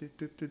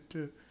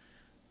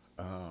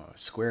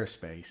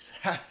 Squarespace.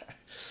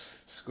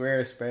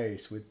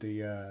 Squarespace with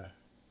the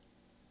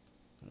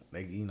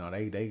they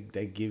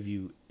give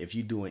you, if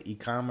you doing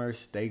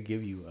e-commerce, they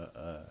give you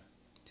a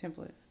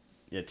template.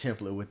 Yeah,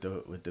 template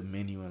with the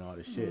menu and all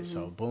this shit.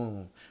 So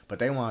boom. But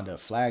they wound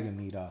up flagging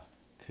me though,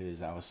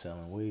 cause I was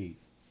selling weed.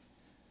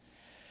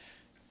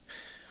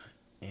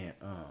 And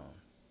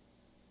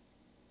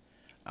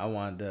I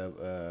wound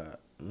up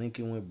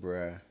linking with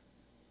bruh,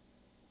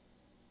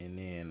 and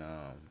then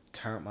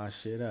turned my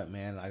shit up,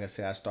 man. Like I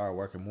said, I started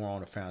working more on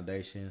the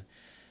foundation.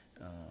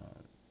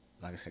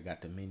 Like I said, got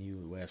the menu,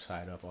 the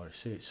website up, all the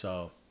shit.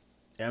 So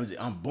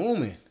I'm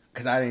booming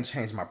because I ain't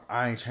changed my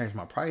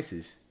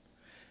prices.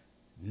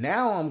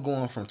 Now I'm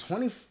going from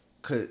 20.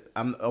 Cause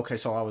I'm okay.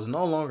 So I was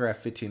no longer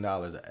at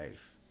 $15 an eighth.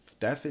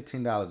 That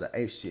 $15 an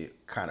eighth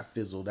shit kind of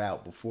fizzled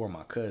out before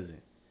my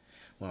cousin.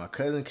 When my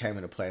cousin came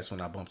into place, when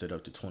I bumped it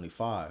up to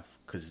 25,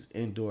 because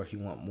indoor he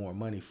want more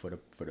money for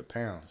the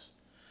pounds.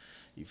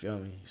 You feel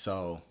me?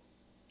 So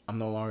I'm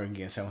no longer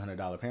getting $700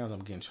 pounds.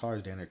 I'm getting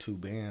charged down there 2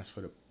 bands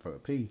for a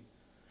P.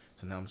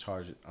 So now I'm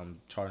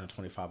charging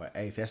 25 an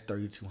eighth. That's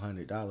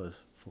 $3,200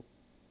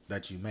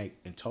 that you make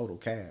in total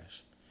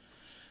cash.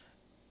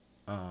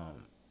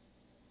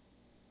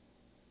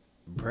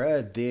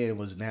 Bruh then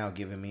was now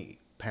giving me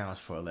pounds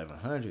for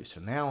 1,100.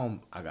 So now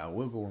I got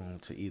wiggle room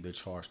to either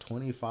charge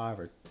 25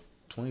 or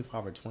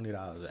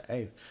 $20 an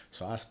eighth.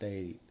 So I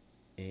stayed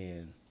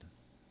in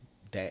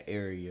that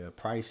area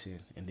pricing,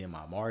 and then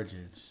my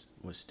margins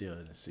was still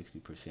in the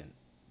 60%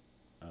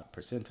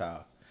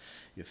 percentile.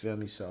 You feel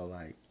me? So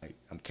like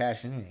I'm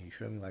cashing in. You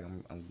feel me? Like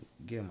I'm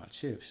getting my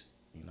chips.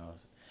 You know,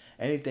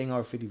 anything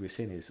over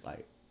 50% is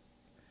like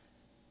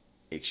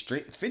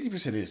extreme.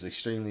 50% is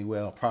extremely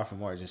well profit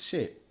margin.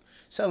 Shit,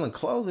 selling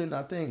clothing,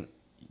 I think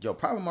your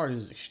profit margin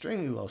is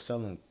extremely low.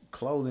 Selling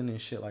clothing and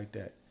shit like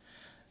that.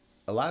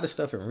 A lot of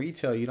stuff in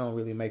retail you don't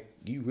really make.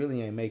 You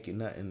really ain't making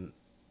nothing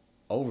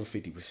over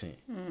 50%.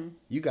 Mm-hmm.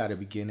 You got to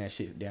be getting that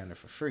shit down there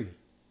for free.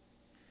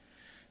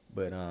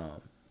 But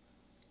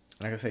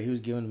like I said, he was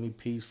giving me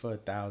P's for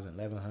 1,000,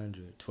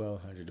 1,100,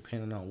 1,200,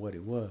 depending on what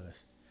it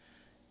was.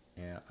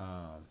 And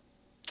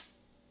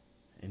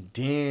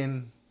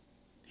then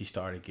he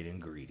started getting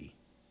greedy.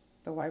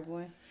 The white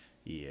boy?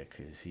 Yeah,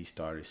 because he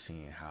started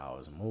seeing how I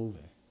was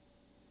moving.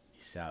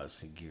 He said I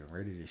was getting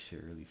rid of this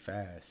shit really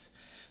fast.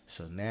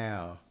 So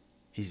now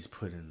he's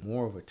putting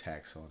more of a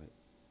tax on it.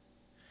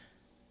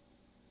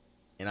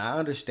 And I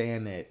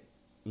understand that,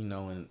 you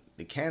know, in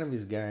the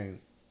cannabis game,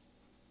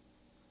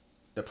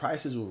 the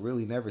prices will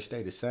really never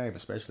stay the same,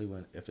 especially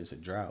if it's a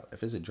drought.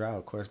 If it's a drought,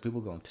 of course, people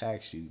gonna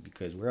tax you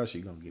because where else are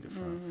you gonna get it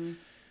from?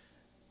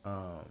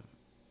 Mm-hmm.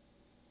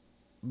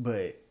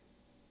 But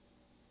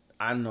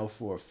I know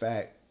for a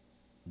fact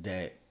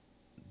that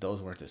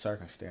those weren't the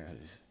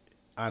circumstances.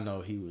 I know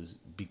he was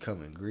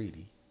becoming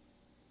greedy,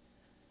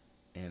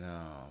 and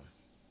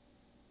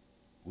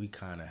we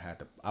kind of had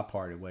to. I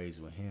parted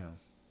ways with him.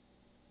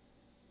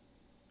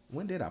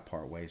 When did I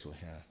part ways with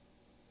him?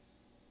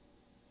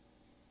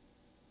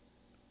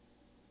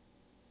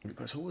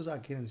 Because who was I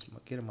getting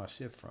my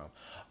shit from?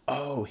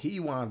 Oh, he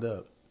wound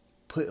up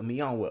putting me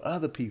on with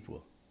other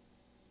people.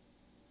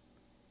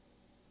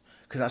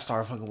 Because I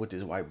started fucking with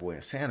this white boy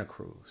in Santa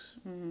Cruz.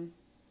 Mm-hmm.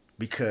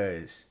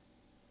 Because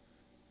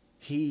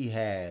he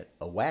had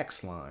a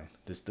wax line.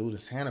 This dude in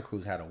Santa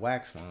Cruz had a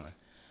wax line.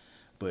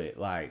 But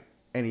like,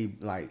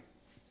 the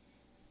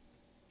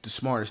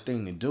smartest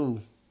thing to do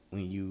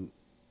when you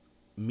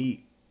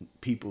meet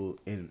people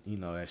in, you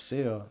know, that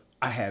sell,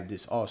 I have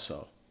this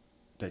also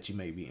that you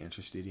may be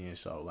interested in.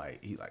 So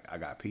like, he like, I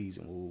got peas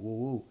and woo woo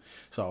woo.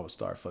 So I would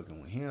start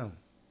fucking with him.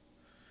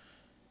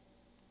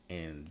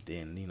 And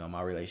then, you know,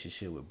 my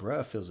relationship with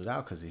bruh fizzled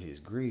out because of his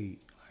greed.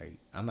 Like,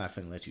 I'm not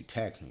finna let you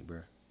tax me,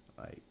 bruh.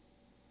 Like,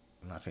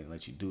 I'm not finna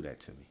let you do that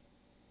to me.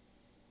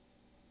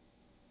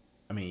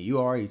 I mean, you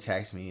already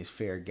taxed me. It's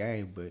fair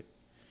game, but...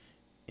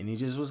 And he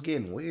just was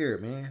getting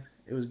weird, man.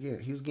 He was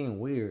getting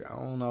weird. I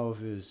don't know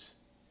if it's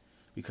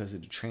because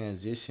of the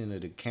transition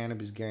of the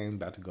cannabis game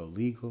about to go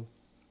legal.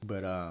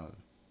 But,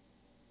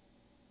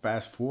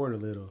 fast forward a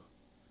little.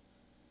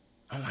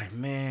 I'm like,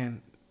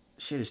 man,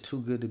 shit is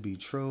too good to be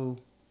true.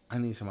 I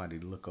need somebody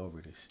to look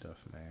over this stuff,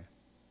 man.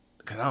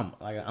 Cause I'm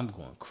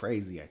going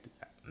crazy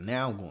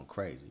now. I'm going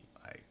crazy.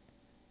 Like,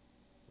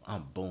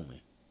 I'm booming.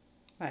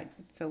 Like,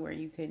 so where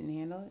you couldn't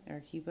handle it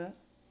or keep up?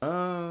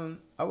 I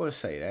wouldn't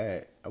say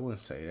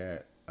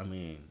that. I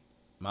mean,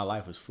 my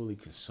life was fully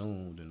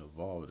consumed and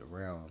evolved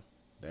around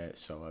that,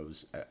 so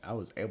I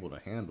was able to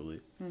handle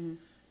it. Mm-hmm.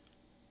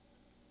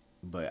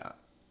 But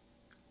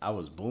I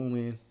was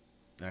booming.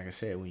 Like I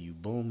said, when you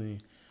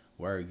booming,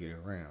 word get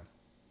around.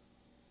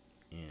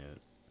 And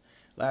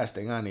last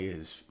thing I need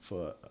is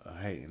for a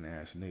hating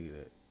ass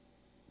nigga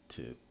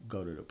to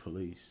go to the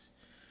police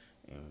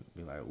and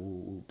be like,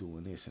 ooh,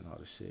 doing this and all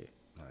this shit.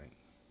 Like,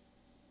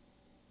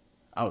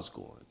 I was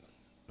going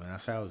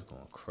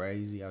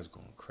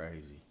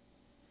crazy.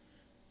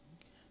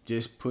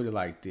 Just put it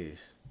like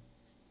this.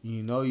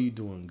 You know you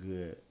doing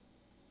good.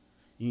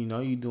 You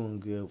know you doing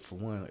good for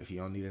one if you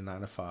don't need a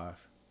 9-to-5.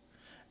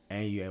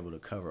 And you're able to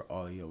cover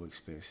all your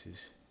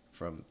expenses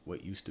from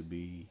what used to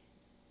be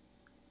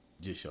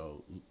just your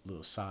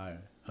little side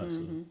hustle,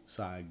 mm-hmm.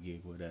 side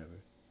gig,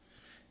 whatever.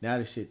 Now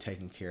this shit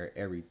taking care of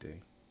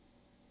everything.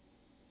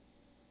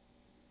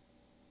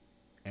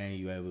 And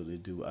you're able to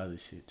do other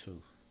shit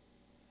too.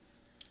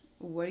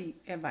 What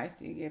advice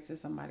do you give to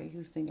somebody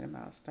who's thinking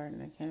about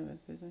starting a cannabis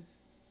business?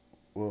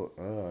 Well,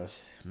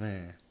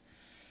 man,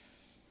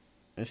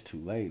 it's too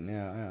late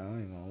now. I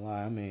ain't gonna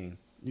lie. I mean,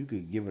 you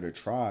could give it a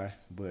try,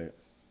 but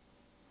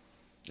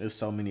there's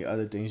so many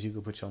other things you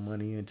could put your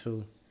money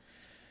into.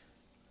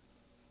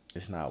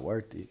 It's not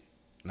worth it.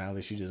 Not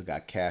unless you just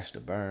got cash to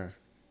burn.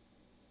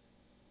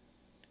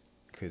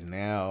 Because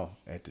now,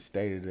 at the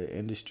state of the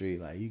industry,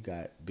 like, you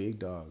got big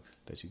dogs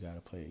that you got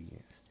to play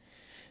against.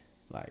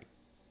 Like,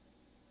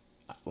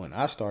 when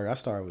I started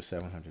with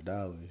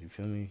 $700. You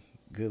feel me?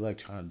 good luck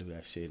trying to do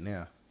that shit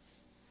now.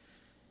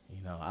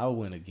 You know, I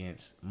went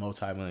against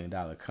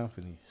multi-million-dollar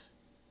companies,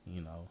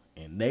 you know,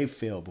 and they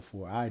failed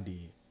before I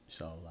did.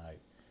 So, like,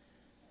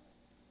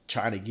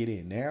 trying to get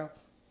in now,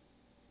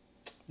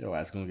 yo,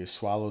 ass gonna get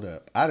swallowed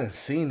up. I done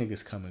seen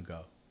niggas come and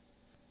go.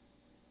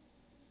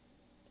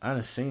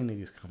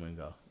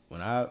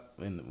 When I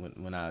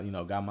you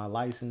know got my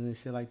license and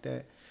shit like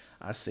that,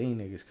 I seen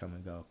niggas come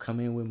and go. Come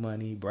in with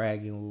money,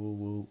 bragging, woo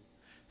woo,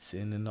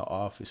 sitting in the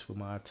office with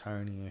my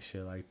attorney and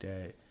shit like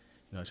that.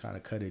 You know, trying to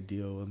cut a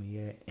deal with me.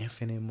 Yeah,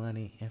 infinite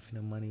money.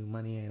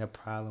 Money ain't a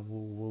problem.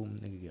 Woo woo.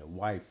 Nigga get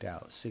wiped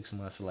out 6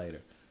 months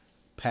later,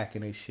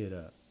 packing their shit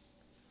up.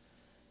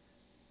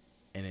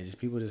 And it just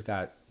people just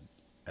got,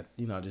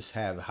 you know, just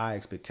have high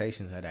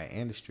expectations of that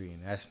industry,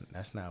 and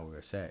that's not where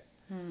it's at.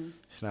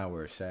 It's not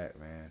where it's at,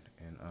 man.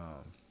 And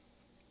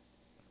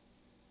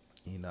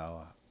you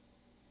know,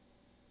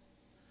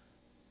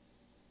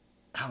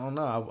 I don't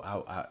know.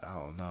 I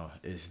don't know.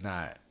 It's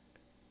not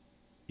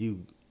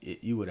you.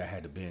 You would have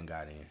had to been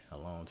got in a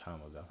long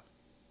time ago.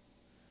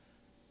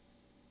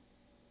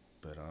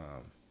 But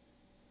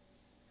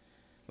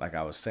like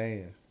I was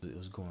saying, it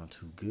was going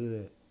too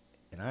good,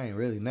 and I ain't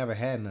really never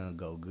had none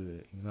go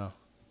good. You know,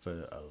 for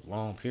a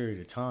long period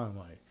of time.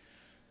 Like,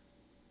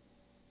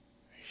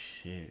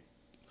 shit.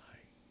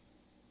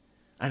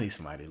 I need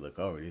somebody to look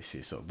over this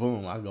shit. So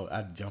boom,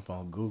 I jump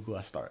on Google.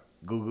 I start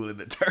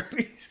Googling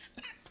attorneys.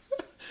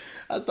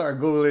 I start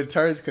Googling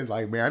attorneys because,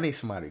 like, man, I need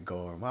somebody to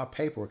go over my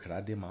paperwork because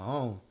I did my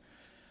own.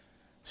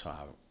 So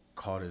I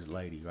called this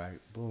lady, right?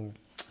 Boom.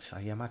 So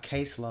yeah, my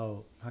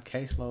caseload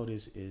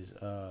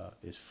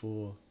is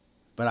full,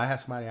 but I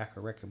have somebody I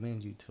could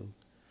recommend you to.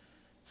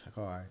 It's like,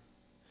 all right.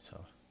 So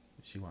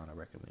she wanted to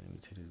recommend me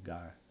to this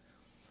guy,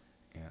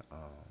 and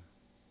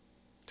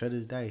to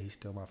this day, he's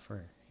still my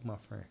friend. He's my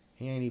friend.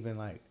 He ain't even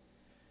like,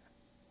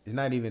 it's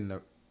not even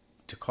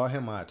to call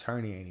him my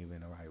attorney ain't even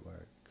the right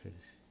word,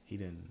 because he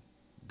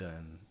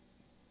done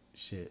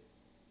shit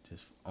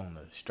just on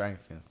the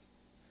strength and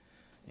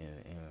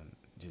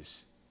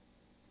just,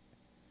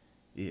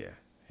 yeah,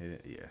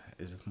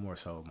 it's just more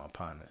so my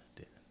partner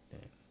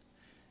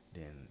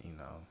than you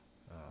know,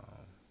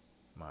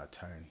 my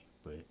attorney.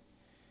 But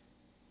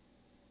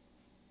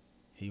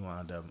he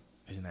wound up,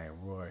 his name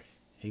Roy,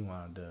 he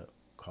wound up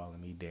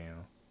calling me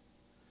down.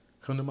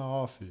 Come to my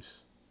office.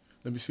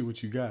 Let me see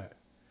what you got.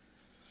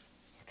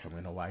 I come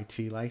in a white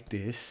tee like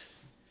this,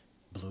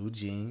 blue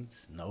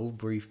jeans, no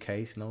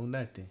briefcase, no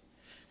nothing.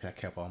 I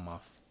kept all my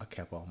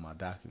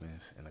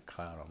documents in the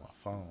cloud on my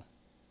phone.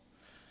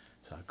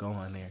 So I go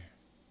in there.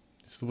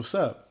 So what's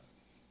up?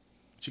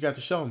 What you got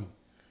to show me?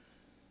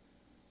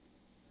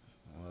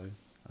 Well,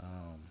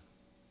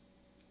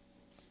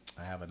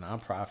 I have a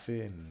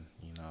nonprofit, and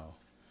you know,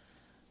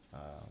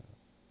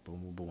 boom,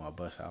 boom, boom. I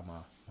bust out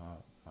my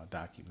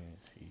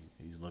documents.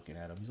 He's looking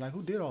at them. He's like,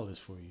 "Who did all this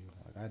for you?"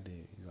 Like, I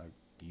did. He's like,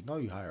 "You know,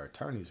 you hire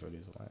attorneys for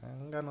this." I'm like, I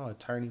don't got no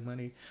attorney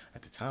money.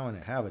 At the time, I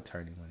didn't have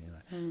attorney money.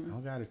 Like, I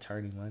don't got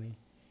attorney money.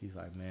 He's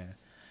like, man,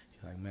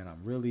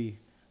 I'm really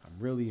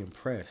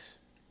impressed.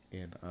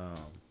 And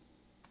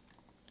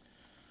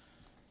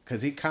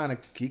cause he kind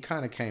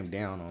of came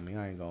down on me.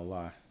 I ain't gonna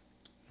lie.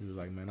 He was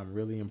like, man, I'm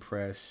really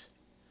impressed.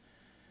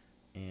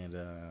 And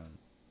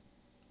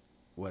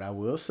what I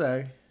will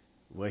say,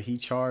 what he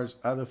charged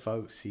other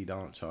folks, he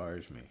don't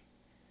charge me.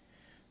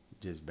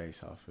 Just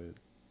based off of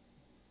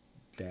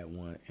that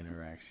one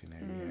interaction that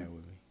he had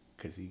with me,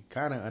 cause he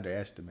kind of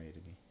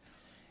underestimated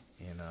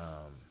me. And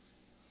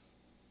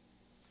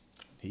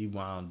he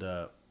wound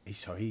up. He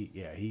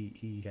had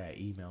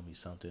emailed me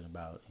something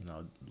about, you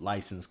know,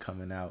 license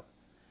coming out.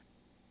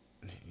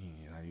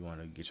 You know, you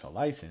want to get your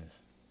license,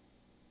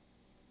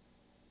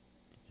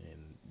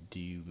 and do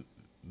you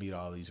meet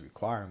all these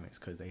requirements?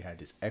 Because they had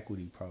this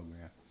equity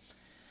program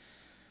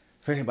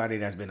for anybody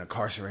that's been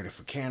incarcerated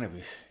for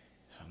cannabis.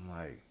 So I'm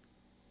like,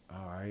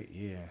 all right,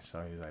 yeah.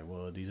 So he's like,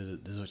 well, this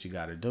is what you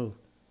got to do.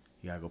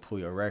 You gotta go pull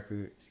your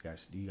records.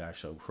 You gotta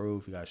show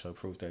proof. You gotta show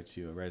proof that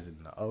you're a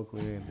resident of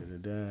Oakland.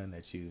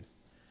 That you.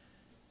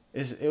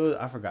 It was,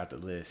 I forgot the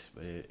list,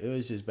 but it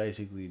was just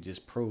basically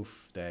just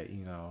proof that,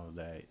 you know,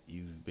 that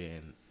you've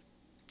been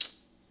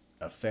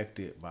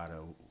affected by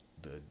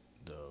the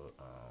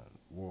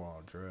war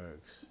on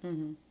drugs.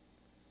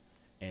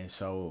 And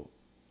so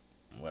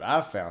what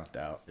I found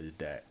out is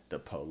that the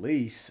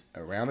police,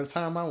 around the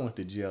time I went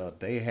to jail,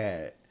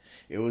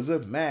 it was a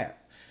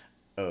map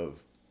of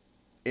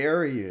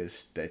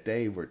areas that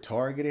they were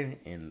targeting,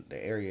 and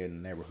the area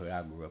in the neighborhood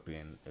I grew up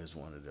in is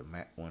one of the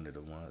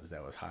ones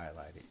that was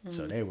highlighted.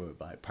 So they were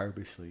like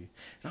purposely,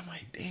 and I'm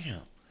like,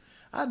 damn.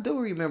 I do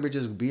remember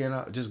just being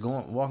out, just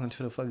walking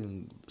to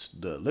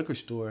the liquor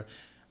store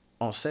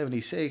on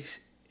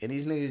 76, and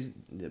these niggas,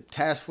 the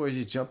task force,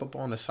 just jump up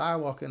on the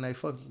sidewalk in they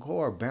fucking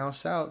car,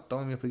 bounce out,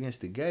 throw me up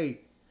against the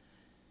gate,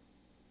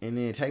 and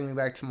then take me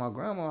back to my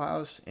grandma's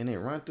house, and then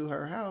run through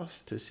her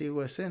house to see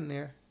what's in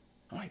there.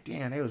 I'm like,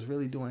 damn, they was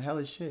really doing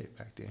hella shit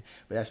back then.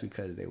 But that's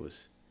because they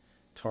was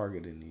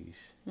targeting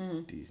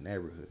these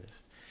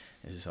neighborhoods.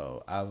 And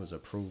so I was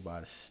approved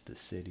by the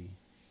city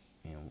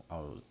and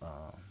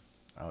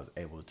I was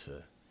able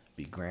to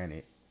be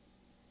granted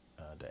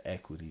the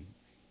equity,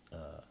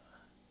 uh,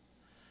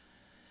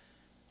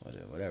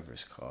 whatever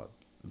it's called,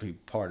 be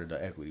part of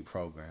the equity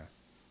program.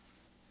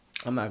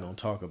 I'm not gonna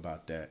talk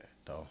about that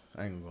though.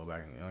 I ain't gonna go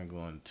back. I ain't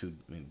going too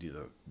many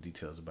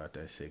details about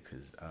that shit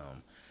because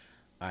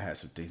I had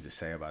some things to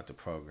say about the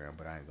program,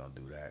 but I ain't gonna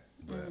do that.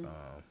 But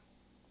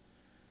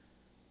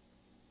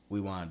we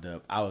wound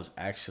up. I was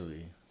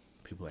actually,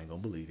 people ain't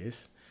gonna believe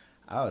this.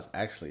 I was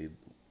actually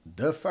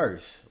the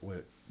first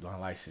with my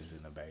license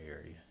in the Bay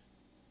Area.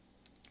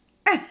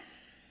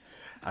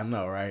 I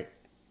know, right?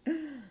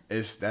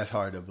 That's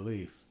hard to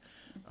believe.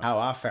 How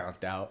I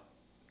found out,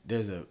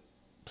 there's a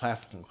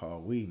platform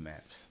called Weed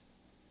Maps.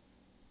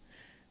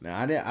 Now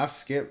I've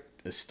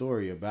skipped the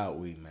story about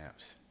Weed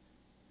Maps.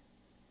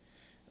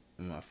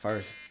 My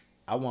first,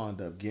 I wound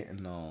up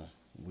getting on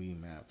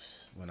Weed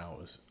Maps when I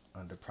was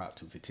under Prop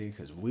 215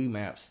 because Weed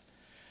Maps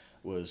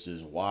was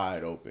just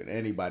wide open.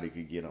 Anybody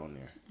could get on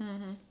there.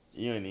 Mm-hmm.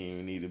 You didn't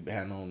even need to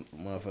have no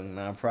motherfucking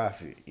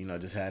nonprofit. You know,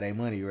 just have their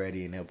money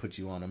ready and they'll put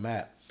you on the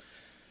map.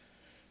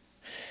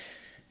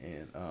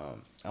 And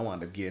I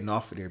wound up getting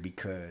off of there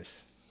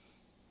because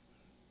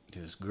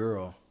this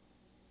girl,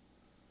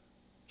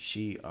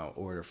 she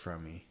ordered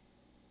from me,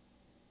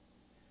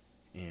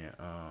 and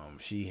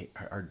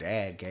her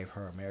dad gave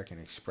her American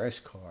Express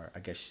card. I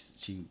guess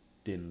she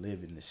didn't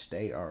live in the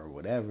state or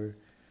whatever.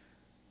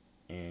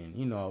 And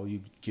you know,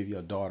 you give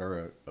your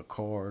daughter a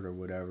card or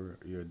whatever,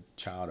 your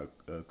child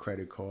a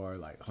credit card,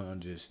 like,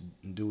 just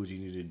do what you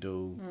need to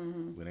do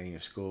when they in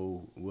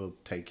school. We'll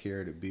take care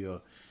of the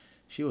bill.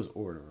 She was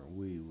ordering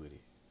weed with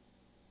it.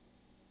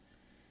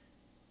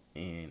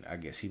 And I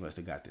guess he must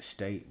have got the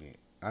statement.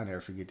 I'll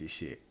never forget this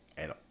shit.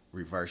 And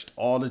reversed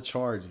all the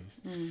charges.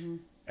 Mm-hmm.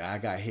 And I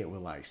got hit with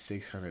like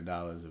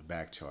 $600 of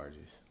back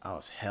charges. I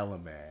was hella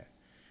mad.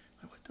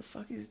 Like, what the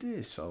fuck is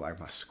this? So like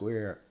my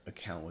Square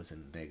account was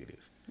in the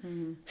negative.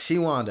 Mm-hmm. She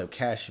wound up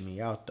cashing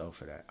me out though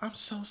for that. I'm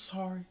so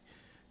sorry.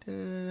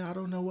 I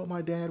don't know what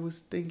my dad was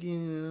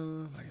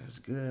thinking. Like, that's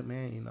good,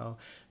 man, you know.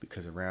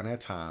 Because around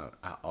that time,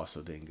 I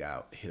also then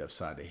got hit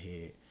upside the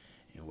head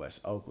in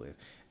West Oakland.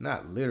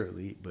 Not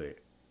literally, but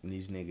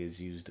these niggas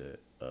used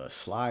a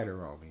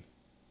slider on me.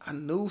 I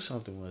knew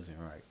something wasn't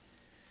right.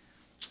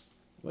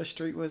 What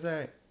street was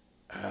that?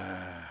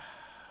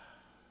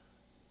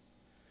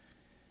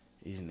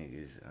 These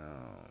niggas,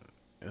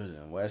 it was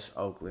in West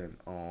Oakland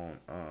on,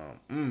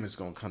 it's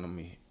gonna come to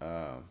me.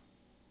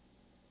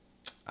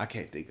 I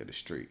can't think of the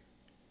street.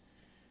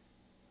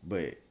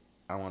 But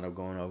I wound up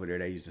going over there.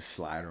 They used a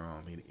slider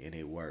on me and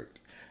it worked.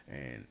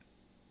 And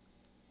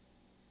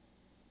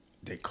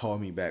they called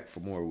me back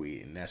for more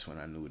weed, and that's when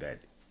I knew that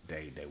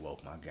they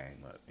woke my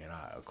game up. And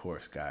I, of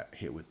course, got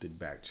hit with the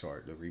back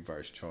charge, the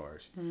reverse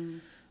charge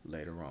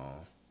later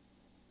on.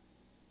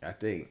 I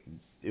think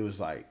it was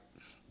like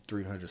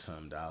 $300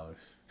 something.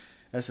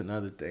 That's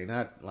another thing.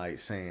 Not like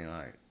saying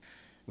like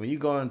when you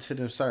go into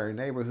them certain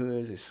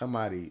neighborhoods, if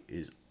somebody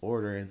is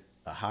ordering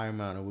a high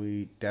amount of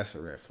weed, that's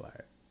a red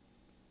flag.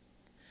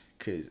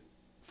 Cause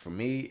for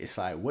me, it's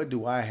like, what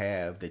do I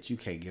have that you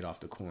can't get off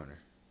the corner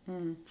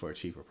for a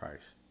cheaper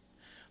price?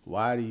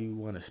 Why do you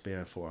want to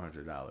spend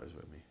 $400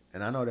 with me?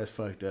 And I know that's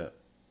fucked up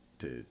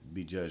to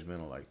be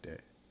judgmental like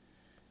that,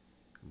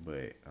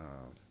 but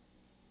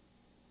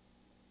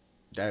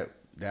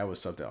that was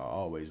something I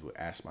always would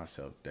ask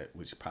myself, that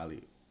which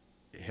probably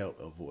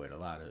helped avoid a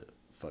lot of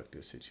fucked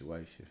up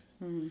situations.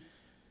 Mm-hmm.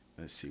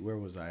 Let's see, where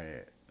was I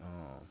at?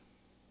 I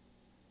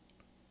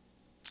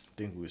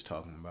think we was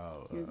talking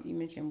about. You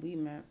mentioned Weed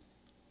Maps.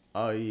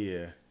 Oh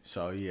yeah,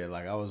 so yeah,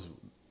 like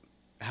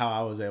how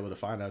I was able to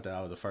find out that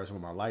I was the first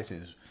with my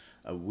license.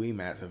 Weed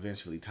Maps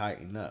eventually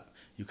tightened up.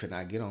 You could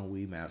not get on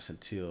Weed Maps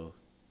until.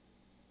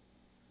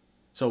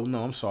 So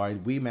no, I'm sorry.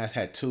 Weed Maps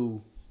had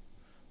two.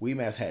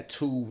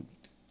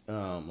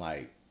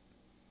 Like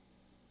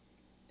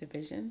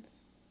divisions.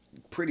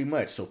 Pretty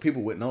much. So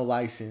people with no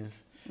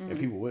license and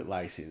people with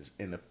license,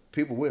 and the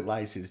people with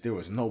license, there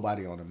was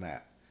nobody on the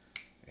map,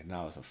 and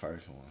that was the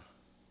first one.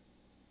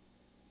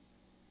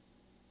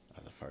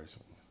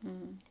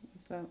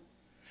 So.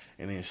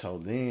 And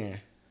then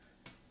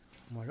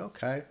I'm like,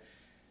 okay.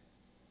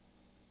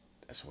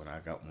 That's when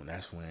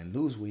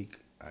Newsweek.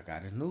 I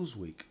got in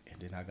Newsweek, and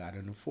then I got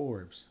into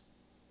Forbes.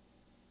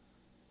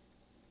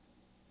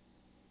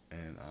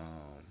 And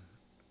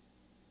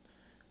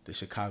the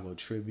Chicago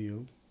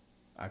Tribune.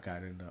 I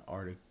got in the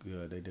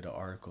article. They did an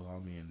article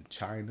on me in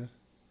China.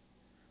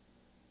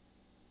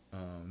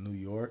 New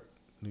York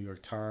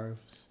Times.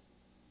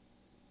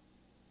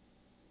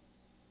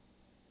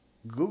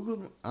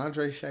 Google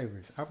Andre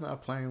Shavers. I'm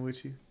not playing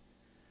with you.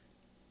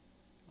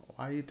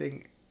 Why you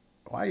think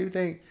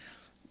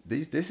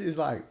this is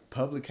like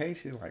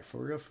publication, like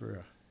for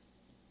real?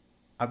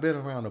 I've been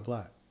around the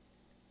block.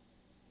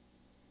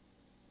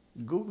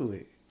 Google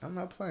it. I'm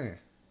not playing.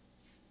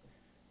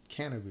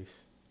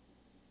 Cannabis.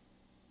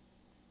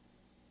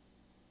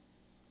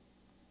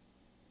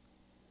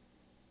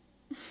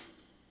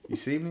 You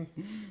see me?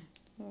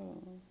 Oh.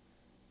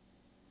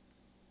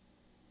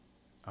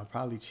 I'm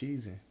probably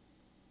cheesing.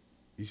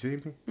 You see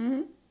me?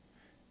 Mm-hmm.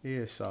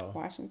 Yeah, so.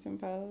 Washington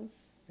Post.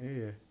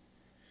 Yeah.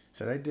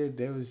 So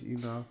they was,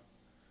 yeah.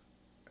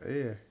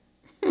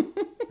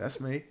 That's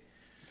me.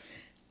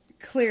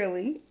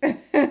 Clearly.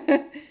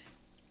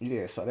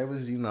 Yeah, so they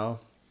was,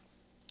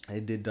 they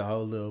did the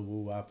whole little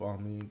woo wop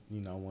on me,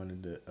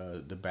 wanted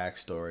the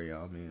backstory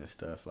on me and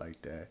stuff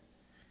like that.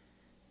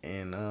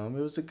 And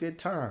it was a good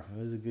time.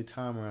 It was a good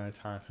time around the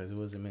time because there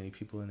wasn't many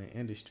people in the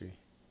industry.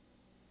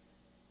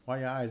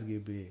 Why your eyes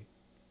get big?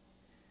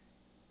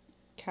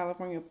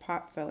 California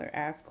pot seller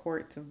asked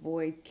court to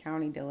void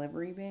county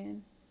delivery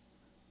ban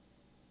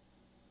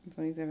in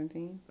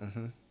 2017.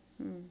 Mm-hmm.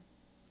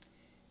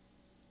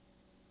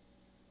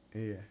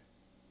 Yeah.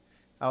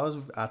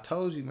 I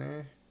told you,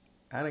 man.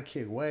 I done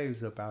kick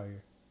waves up out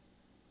here.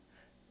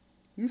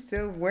 You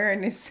still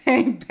wearing the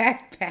same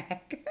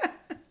backpack.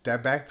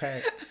 That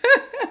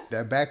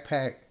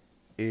backpack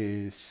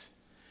is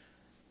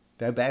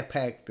that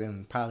backpack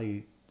then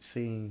probably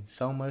seen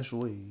so much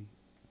weed.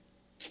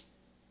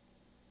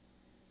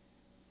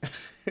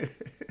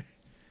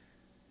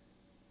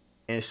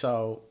 And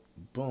so,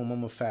 boom,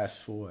 I'm gonna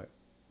fast forward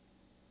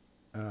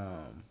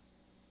to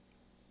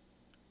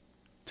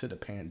the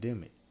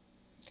pandemic.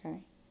 Okay.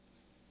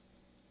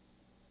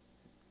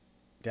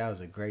 That was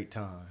a great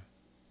time.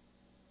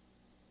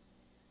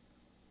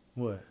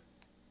 What?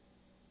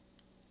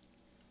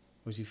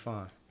 What'd you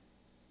find?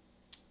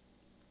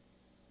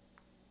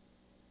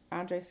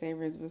 Andre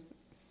Savers was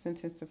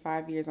sentenced to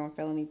 5 years on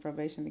felony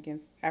probation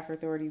after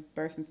authorities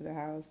burst into the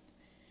house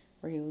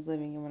where he was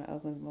living in one of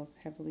Oakland's most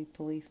heavily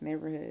policed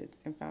neighborhoods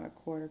and found a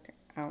quarter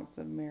ounce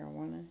of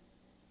marijuana.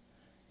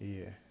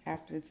 Yeah.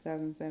 After the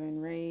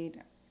 2007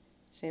 raid,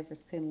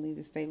 Shavers couldn't leave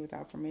the state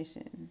without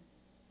permission.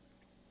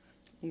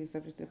 He was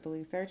subject to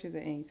police searches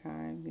at any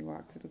time. He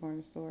walked to the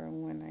corner store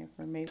one night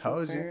for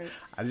maple syrup.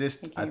 I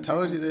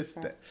told you this.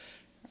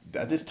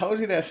 I just told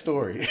you that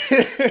story.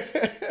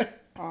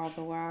 All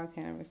the while,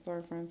 cannabis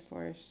storefronts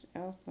flourished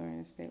elsewhere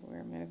in the state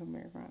where medical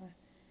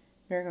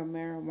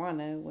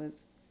marijuana was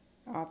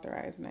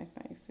authorized in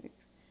 1996.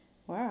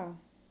 Wow.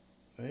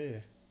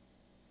 Yeah.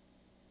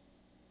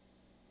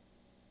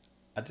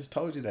 I just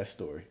told you that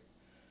story.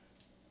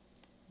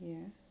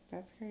 Yeah,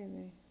 that's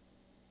crazy.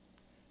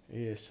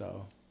 Yeah,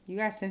 so. You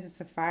got sentenced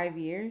to 5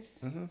 years?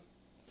 Mm-hmm.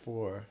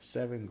 For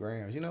 7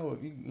 grams. You know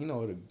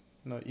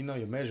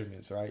your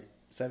measurements, right?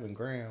 7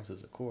 grams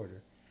is a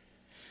quarter.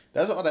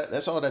 That's all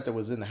that there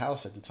was in the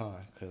house at the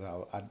time. Cause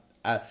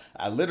I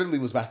literally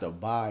was about to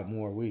buy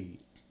more weed.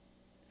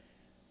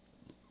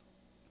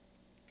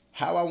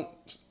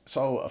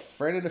 So a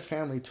friend of the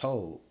family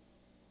told,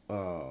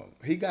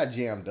 he got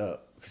jammed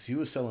up because he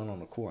was selling on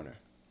the corner.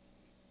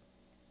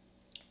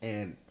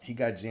 And he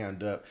got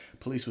jammed up.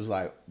 Police was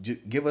like,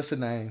 give us a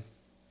name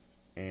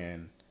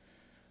and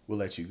we'll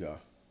let you go.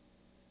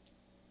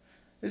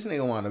 This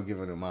nigga wound up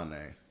giving him my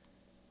name.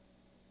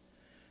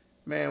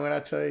 Man, when I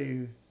tell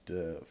you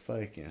the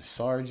fucking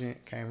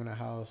sergeant came in the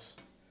house,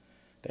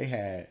 they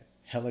had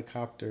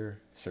helicopter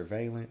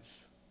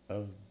surveillance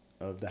of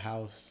the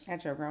house.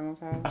 At your grandma's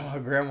house? At my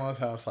grandma's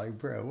house. Like,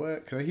 bro,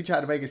 what? Because he tried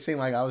to make it seem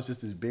like I was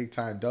just this big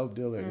time dope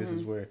dealer.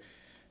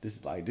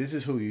 Mm-hmm. This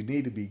is who you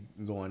need to be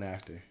going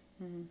after.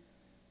 Mm-hmm.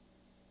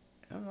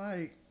 I'm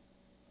like,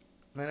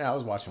 man, I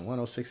was watching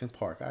 106 in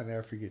Park. I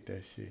never forget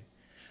that shit.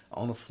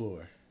 On the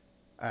floor.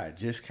 I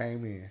just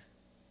came in.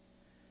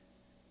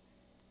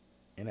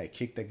 And they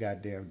kicked the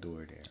goddamn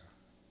door down.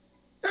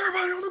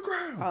 Everybody on the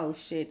ground. Oh,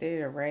 shit. They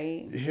did a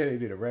raid? Yeah, they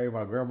did a raid.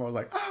 My grandma was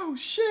like, oh,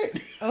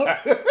 shit. Oh.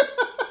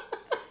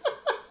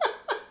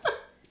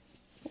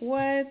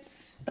 What?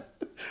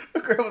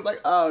 My grandma was like,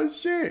 oh,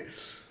 shit.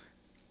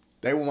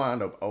 They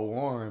wound up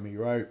alarming me,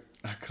 right?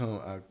 I come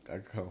home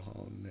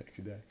the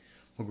next day.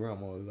 My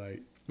grandma was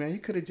like, man, you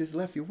could have just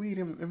left your weed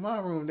in my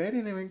room. They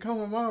didn't even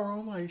come in my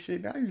room. I'm like,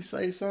 shit, now you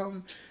say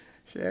something.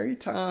 Shit, every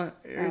time.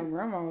 My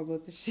grandma was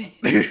with the shit.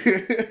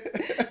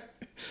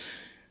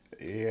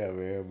 Yeah,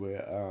 man,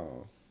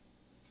 but,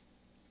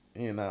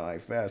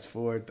 like, fast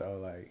forward, though,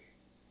 like,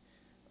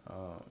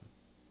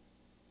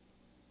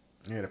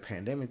 yeah, the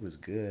pandemic was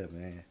good,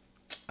 man.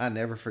 I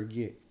never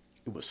forget.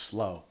 It was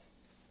slow.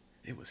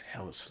 It was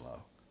hella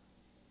slow.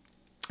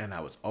 And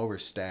I was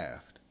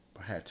overstaffed.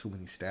 I had too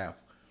many staff.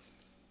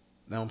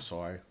 No, I'm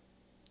sorry.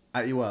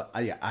 I was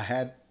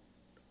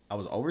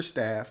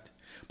overstaffed,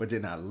 but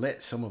then I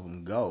let some of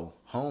them go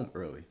home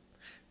early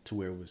to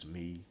where it was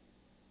me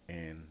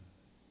and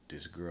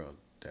this girl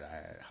that I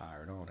had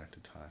hired on at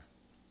the time.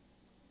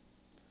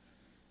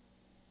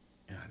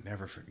 And I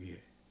never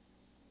forget.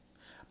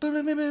 Oh,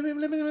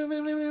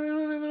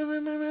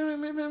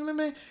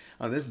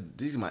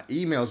 these are my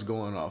emails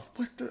going off.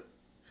 What the?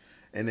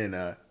 And then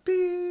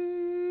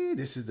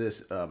this is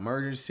this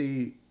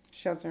emergency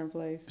shelter in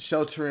place.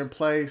 Shelter in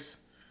place.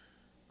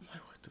 I'm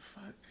like, what the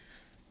fuck?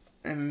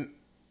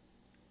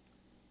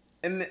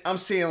 And I'm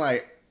seeing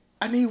like,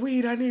 I need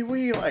weed.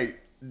 Like,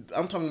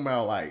 I'm talking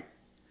about like,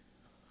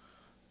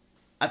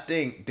 I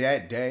think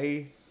that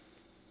day,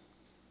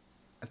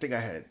 I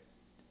had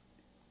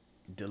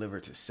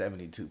delivered to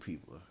 72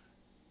 people.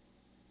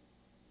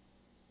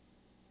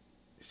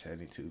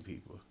 72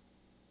 people.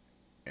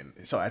 And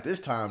so at this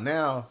time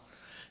now,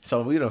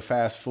 so we done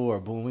fast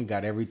forward, boom, we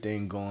got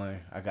everything going.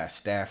 I got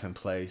staff in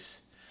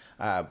place.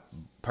 I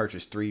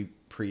purchased 3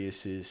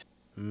 Priuses.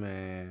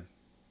 Man,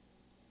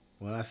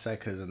 when I say,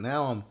 cause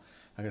now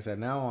like I said,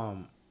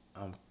 now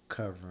I'm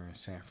covering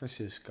San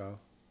Francisco,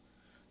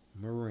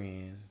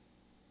 Marin.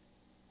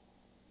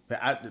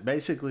 But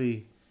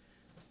basically,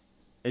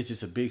 it's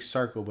just a big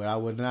circle, but I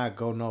would not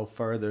go no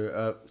further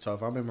up. So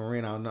if I'm in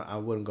Marin, I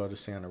wouldn't go to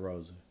Santa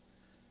Rosa.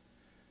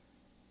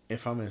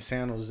 If I'm in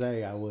San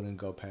Jose, I wouldn't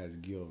go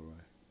past Gilroy.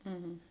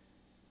 Mm-hmm.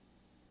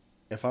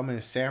 If I'm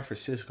in San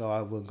Francisco,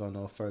 I wouldn't go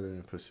no further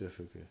than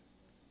Pacifica.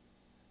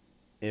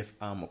 If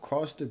I'm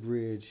across the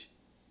bridge,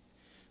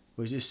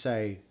 we'll just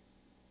say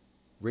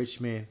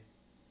Richmond,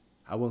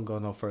 I wouldn't go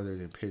no further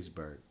than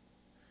Pittsburgh.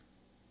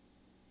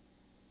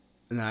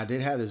 Now, I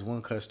did have this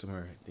one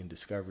customer in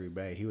Discovery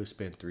Bay. He would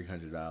spend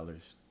 $300,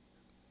 around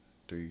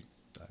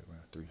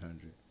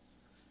 300.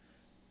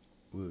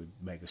 We would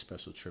make a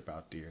special trip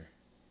out there.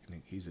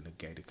 And he's in a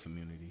gated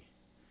community.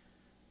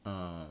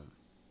 I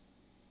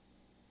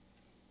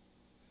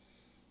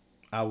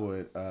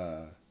would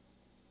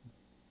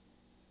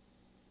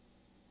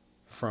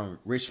from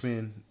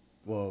Richmond,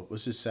 well,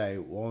 let's just say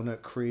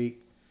Walnut Creek.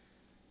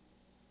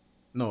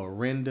 No,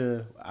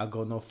 Orinda. I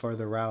go no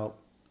further out.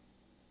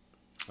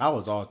 I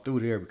was all through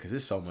there because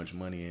there's so much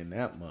money in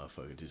that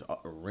motherfucker. Just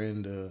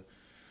Orinda.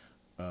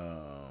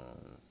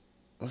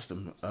 What's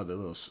them other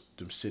little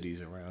them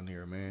cities around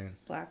here, man?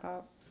 Black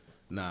Hawk.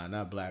 Nah,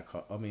 not Black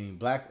Hawk. I mean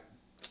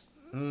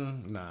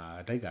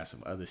nah, they got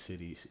some other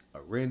cities.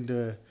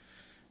 Orinda.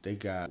 They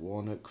got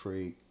Walnut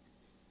Creek.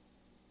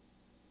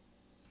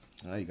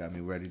 Now you got me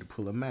ready to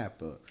pull a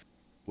map up.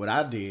 What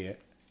I did,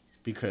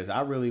 because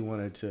I really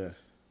wanted to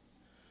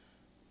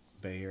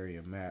Bay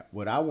Area map.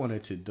 What I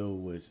wanted to do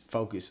was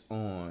focus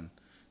on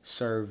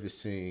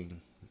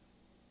servicing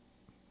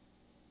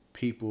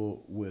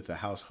people with a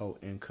household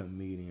income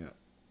median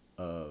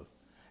of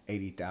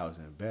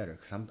 80,000 and better.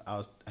 Cause I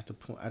was at the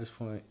point. At this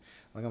point,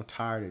 like I'm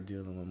tired of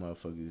dealing with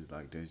motherfuckers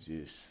like that's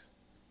just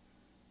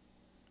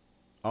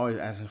always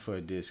asking for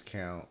a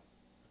discount.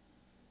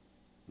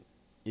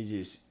 It's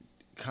just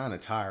kind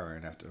of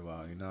tiring after a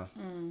while, you know.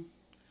 Mm.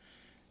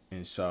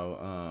 And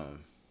so,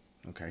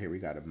 okay, here we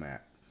got a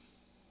map.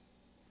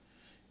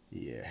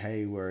 Yeah,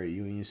 Hayward,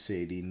 Union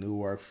City,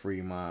 Newark,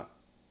 Fremont.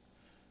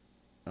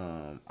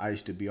 I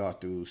used to be all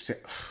through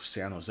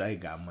San Jose.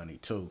 Got money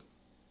too.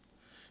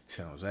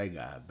 San Jose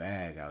got a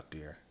bag out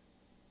there.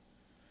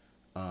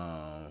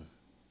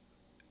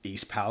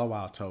 East Palo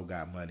Alto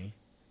got money.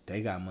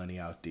 They got money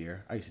out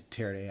there. I used to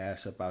tear their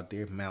ass up out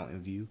there.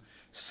 Mountain View,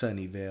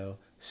 Sunnyvale,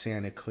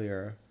 Santa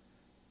Clara,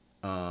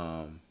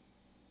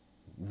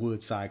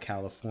 Woodside,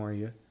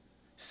 California,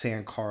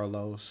 San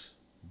Carlos,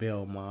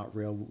 Belmont,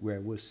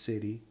 Redwood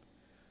City,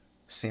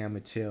 San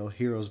Mateo,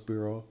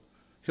 Hillsborough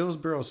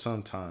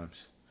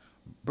sometimes,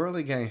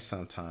 Burlingame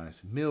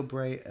sometimes,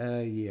 Millbrae,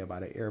 yeah, by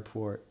the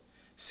airport,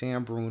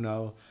 San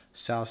Bruno,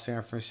 South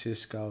San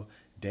Francisco,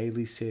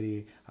 Daly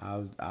City.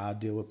 I'll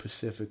deal with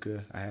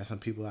Pacifica. I had some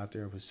people out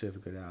there in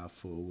Pacifica that I'll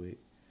fool with.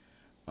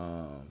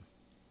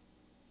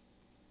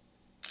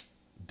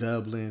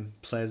 Dublin,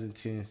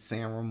 Pleasanton,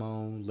 San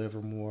Ramon,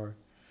 Livermore,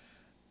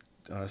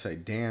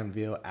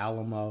 Danville,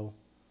 Alamo,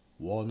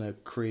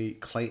 Walnut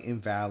Creek, Clayton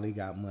Valley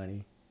got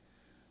money.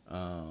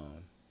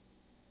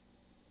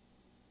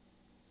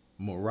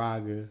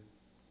 Moraga,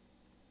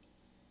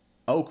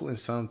 Oakland.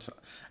 Sometimes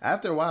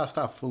after a while, I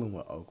stopped fooling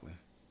with Oakland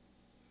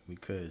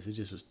because it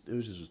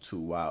was just too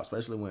wild.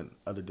 Especially when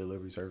other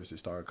delivery services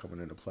started coming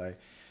into play,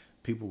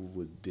 people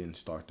would then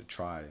start to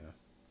try them.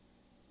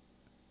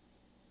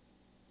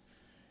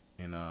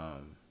 And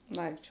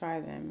like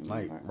try them,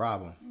 like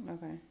rob them.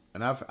 Okay.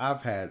 And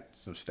I've had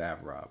some staff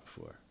robbed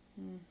before.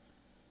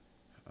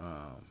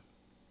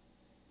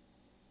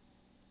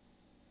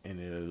 And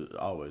it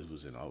always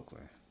was in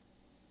Oakland.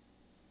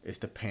 It's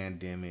the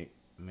pandemic,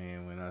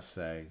 man. When I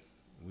say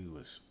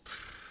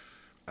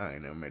I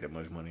ain't never made that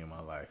much money in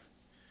my life.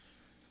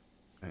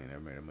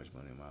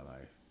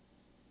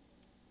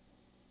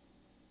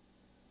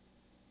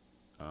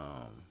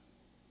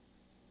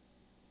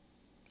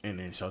 And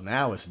then so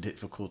now it's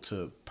difficult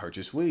to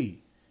purchase weed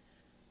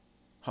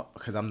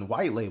because I'm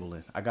white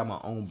labeling. I got my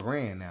own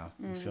brand now.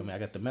 You feel me? I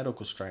got the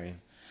medical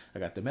strain. I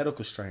got the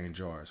medical strain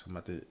jars. I'm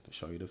about to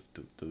show you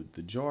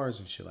the jars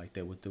and shit like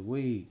that with the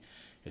weed.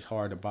 It's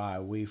hard to buy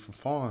weed from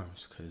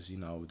farms because, you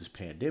know, this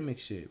pandemic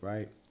shit,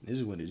 right? This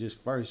is when it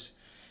just first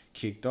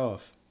kicked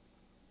off.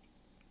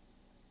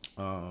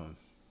 I'm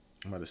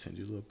about to send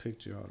you a little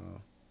picture. Hold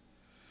on.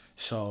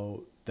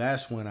 So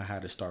that's when I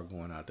had to start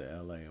going out to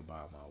LA and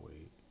buying my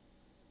weed.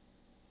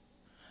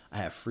 I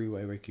had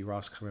Freeway Ricky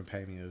Ross come and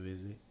pay me a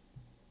visit.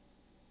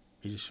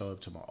 He just showed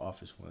up to my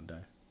office one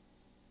day.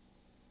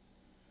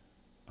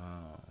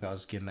 I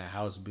was getting that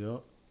house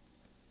built.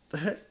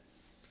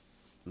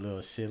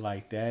 Little shit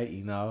like that,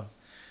 you know.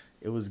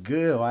 It was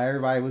good while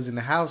everybody was in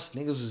the house.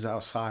 Niggas was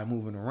outside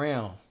moving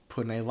around,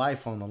 putting their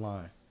life on the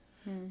line.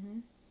 Mm-hmm.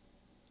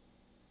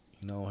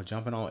 You know,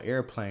 jumping on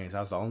airplanes.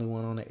 I was the only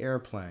one on the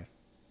airplane.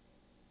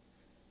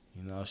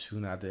 You know,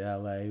 shooting out to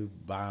LA,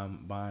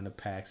 buying the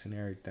packs and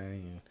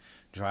everything, and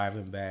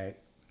driving back.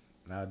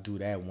 And I'll do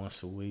that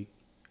once a week,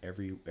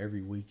 every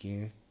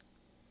weekend.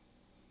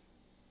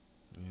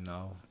 You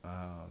know,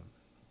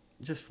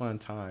 just fun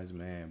times,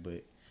 man.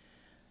 But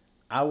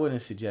I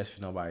wouldn't suggest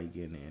for nobody to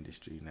get in the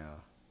industry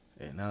now.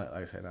 And now,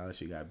 like I said, now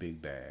that you got a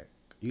big bag,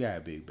 you got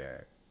a big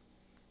bag.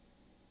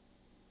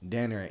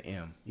 Danner and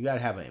M, you gotta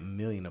have $1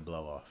 million to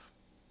blow off.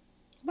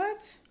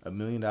 What? $1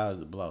 million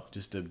to blow,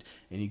 and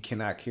you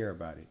cannot care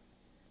about it.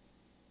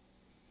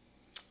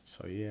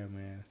 So yeah,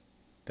 man,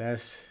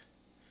 that's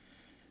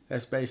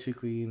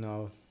basically, you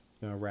know,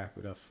 gonna wrap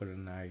it up for the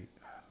night.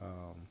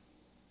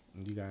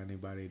 You got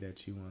anybody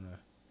that you wanna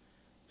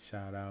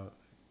shout out?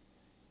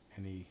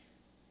 Any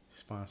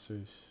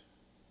sponsors?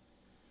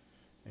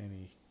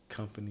 Any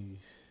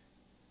companies?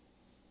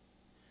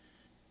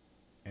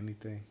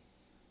 Anything?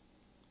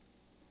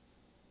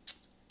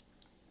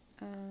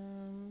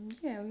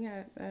 Yeah, we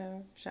got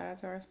shout out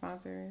to our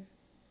sponsors,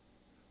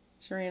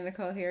 Sharina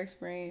Nicole Hair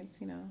Experience.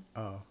 You know.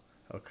 Oh,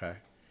 okay.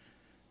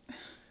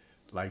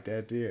 Like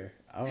that there.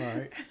 All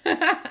right.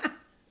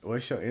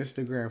 What's your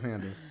Instagram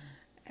handle?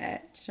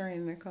 At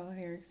Sharina Nicole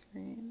Hair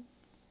Experience.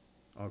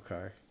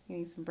 Okay. You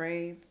need some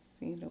braids.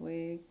 You need a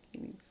wig.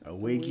 You need some a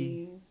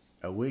wiggy.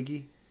 A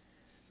wiggy.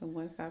 It's a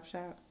one-stop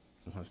shop.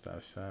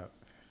 One-stop shop.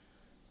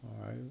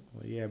 All right.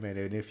 Well, yeah, man.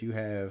 And if you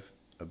have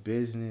a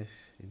business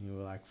and you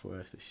would like for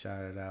us to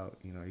shout it out,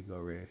 you know, you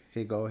go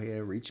ahead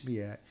and reach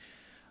me at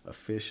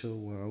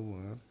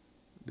official101.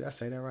 Did I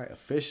say that right?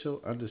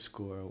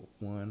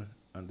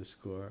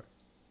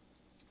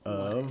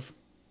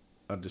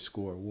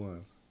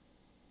 official_1_of_1.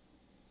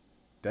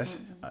 That's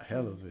a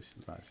hell of a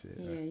lot shit.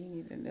 Yeah, right? You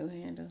need a new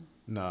handle.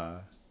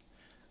 Nah.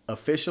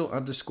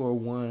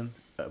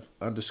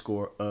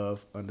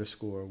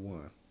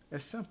 official_1_of_1.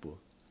 That's simple.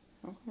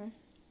 Okay.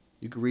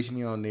 You can reach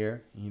me on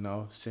there, you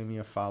know, send me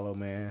a follow,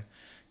 man.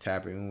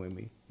 Tap in with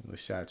me. We'll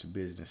shout your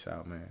business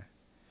out, man.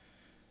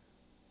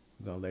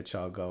 We're going to let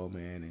y'all go,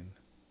 man, and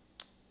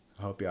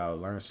I hope y'all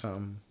learned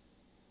something.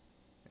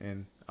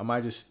 And I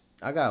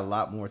got a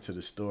lot more to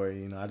the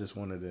story, you know. I just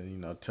wanted to, you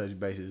know, touch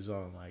bases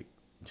on, like,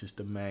 just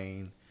the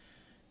main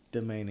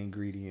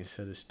ingredients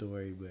of the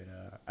story. But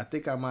I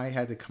think I might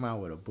have to come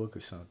out with a book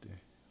or something.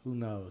 Who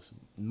knows?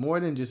 More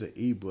than just an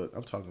ebook.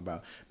 I'm talking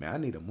about, man, I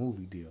need a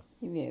movie deal.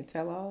 You need a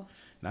tell-all?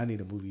 No, I need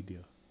a movie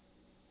deal.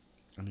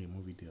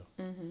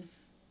 Mm-hmm.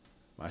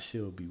 My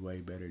shit would be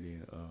way better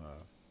than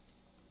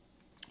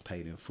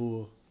Paid in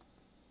Full.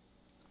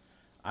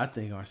 I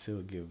think I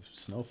still give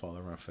Snowfall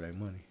a run for their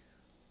money.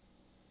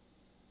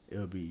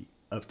 It'll be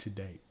up to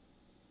date.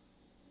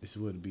 This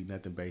wouldn't be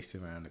nothing based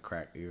around the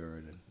crack era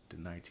or the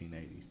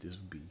 1980s. This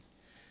would be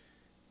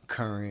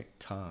current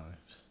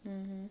times.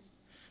 Mm-hmm.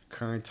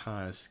 Current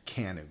times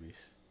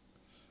cannabis.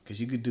 Because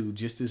you could do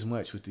just as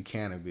much with the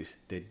cannabis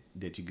that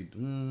you could...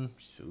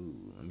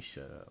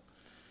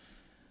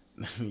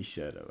 let me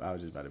shut up. I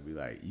was just about to be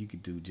like, you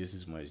could do just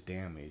as much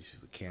damage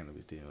with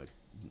cannabis than what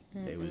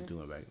they was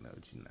doing back then.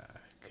 Nah,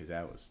 because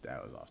that was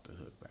off the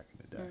hook back in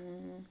the day.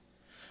 Mm-hmm.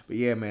 But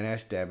yeah, man,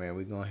 that's that, man.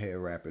 We're going to head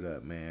and wrap it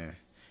up, man.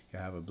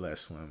 Y'all have a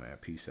blessed one, man.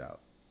 Peace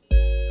out.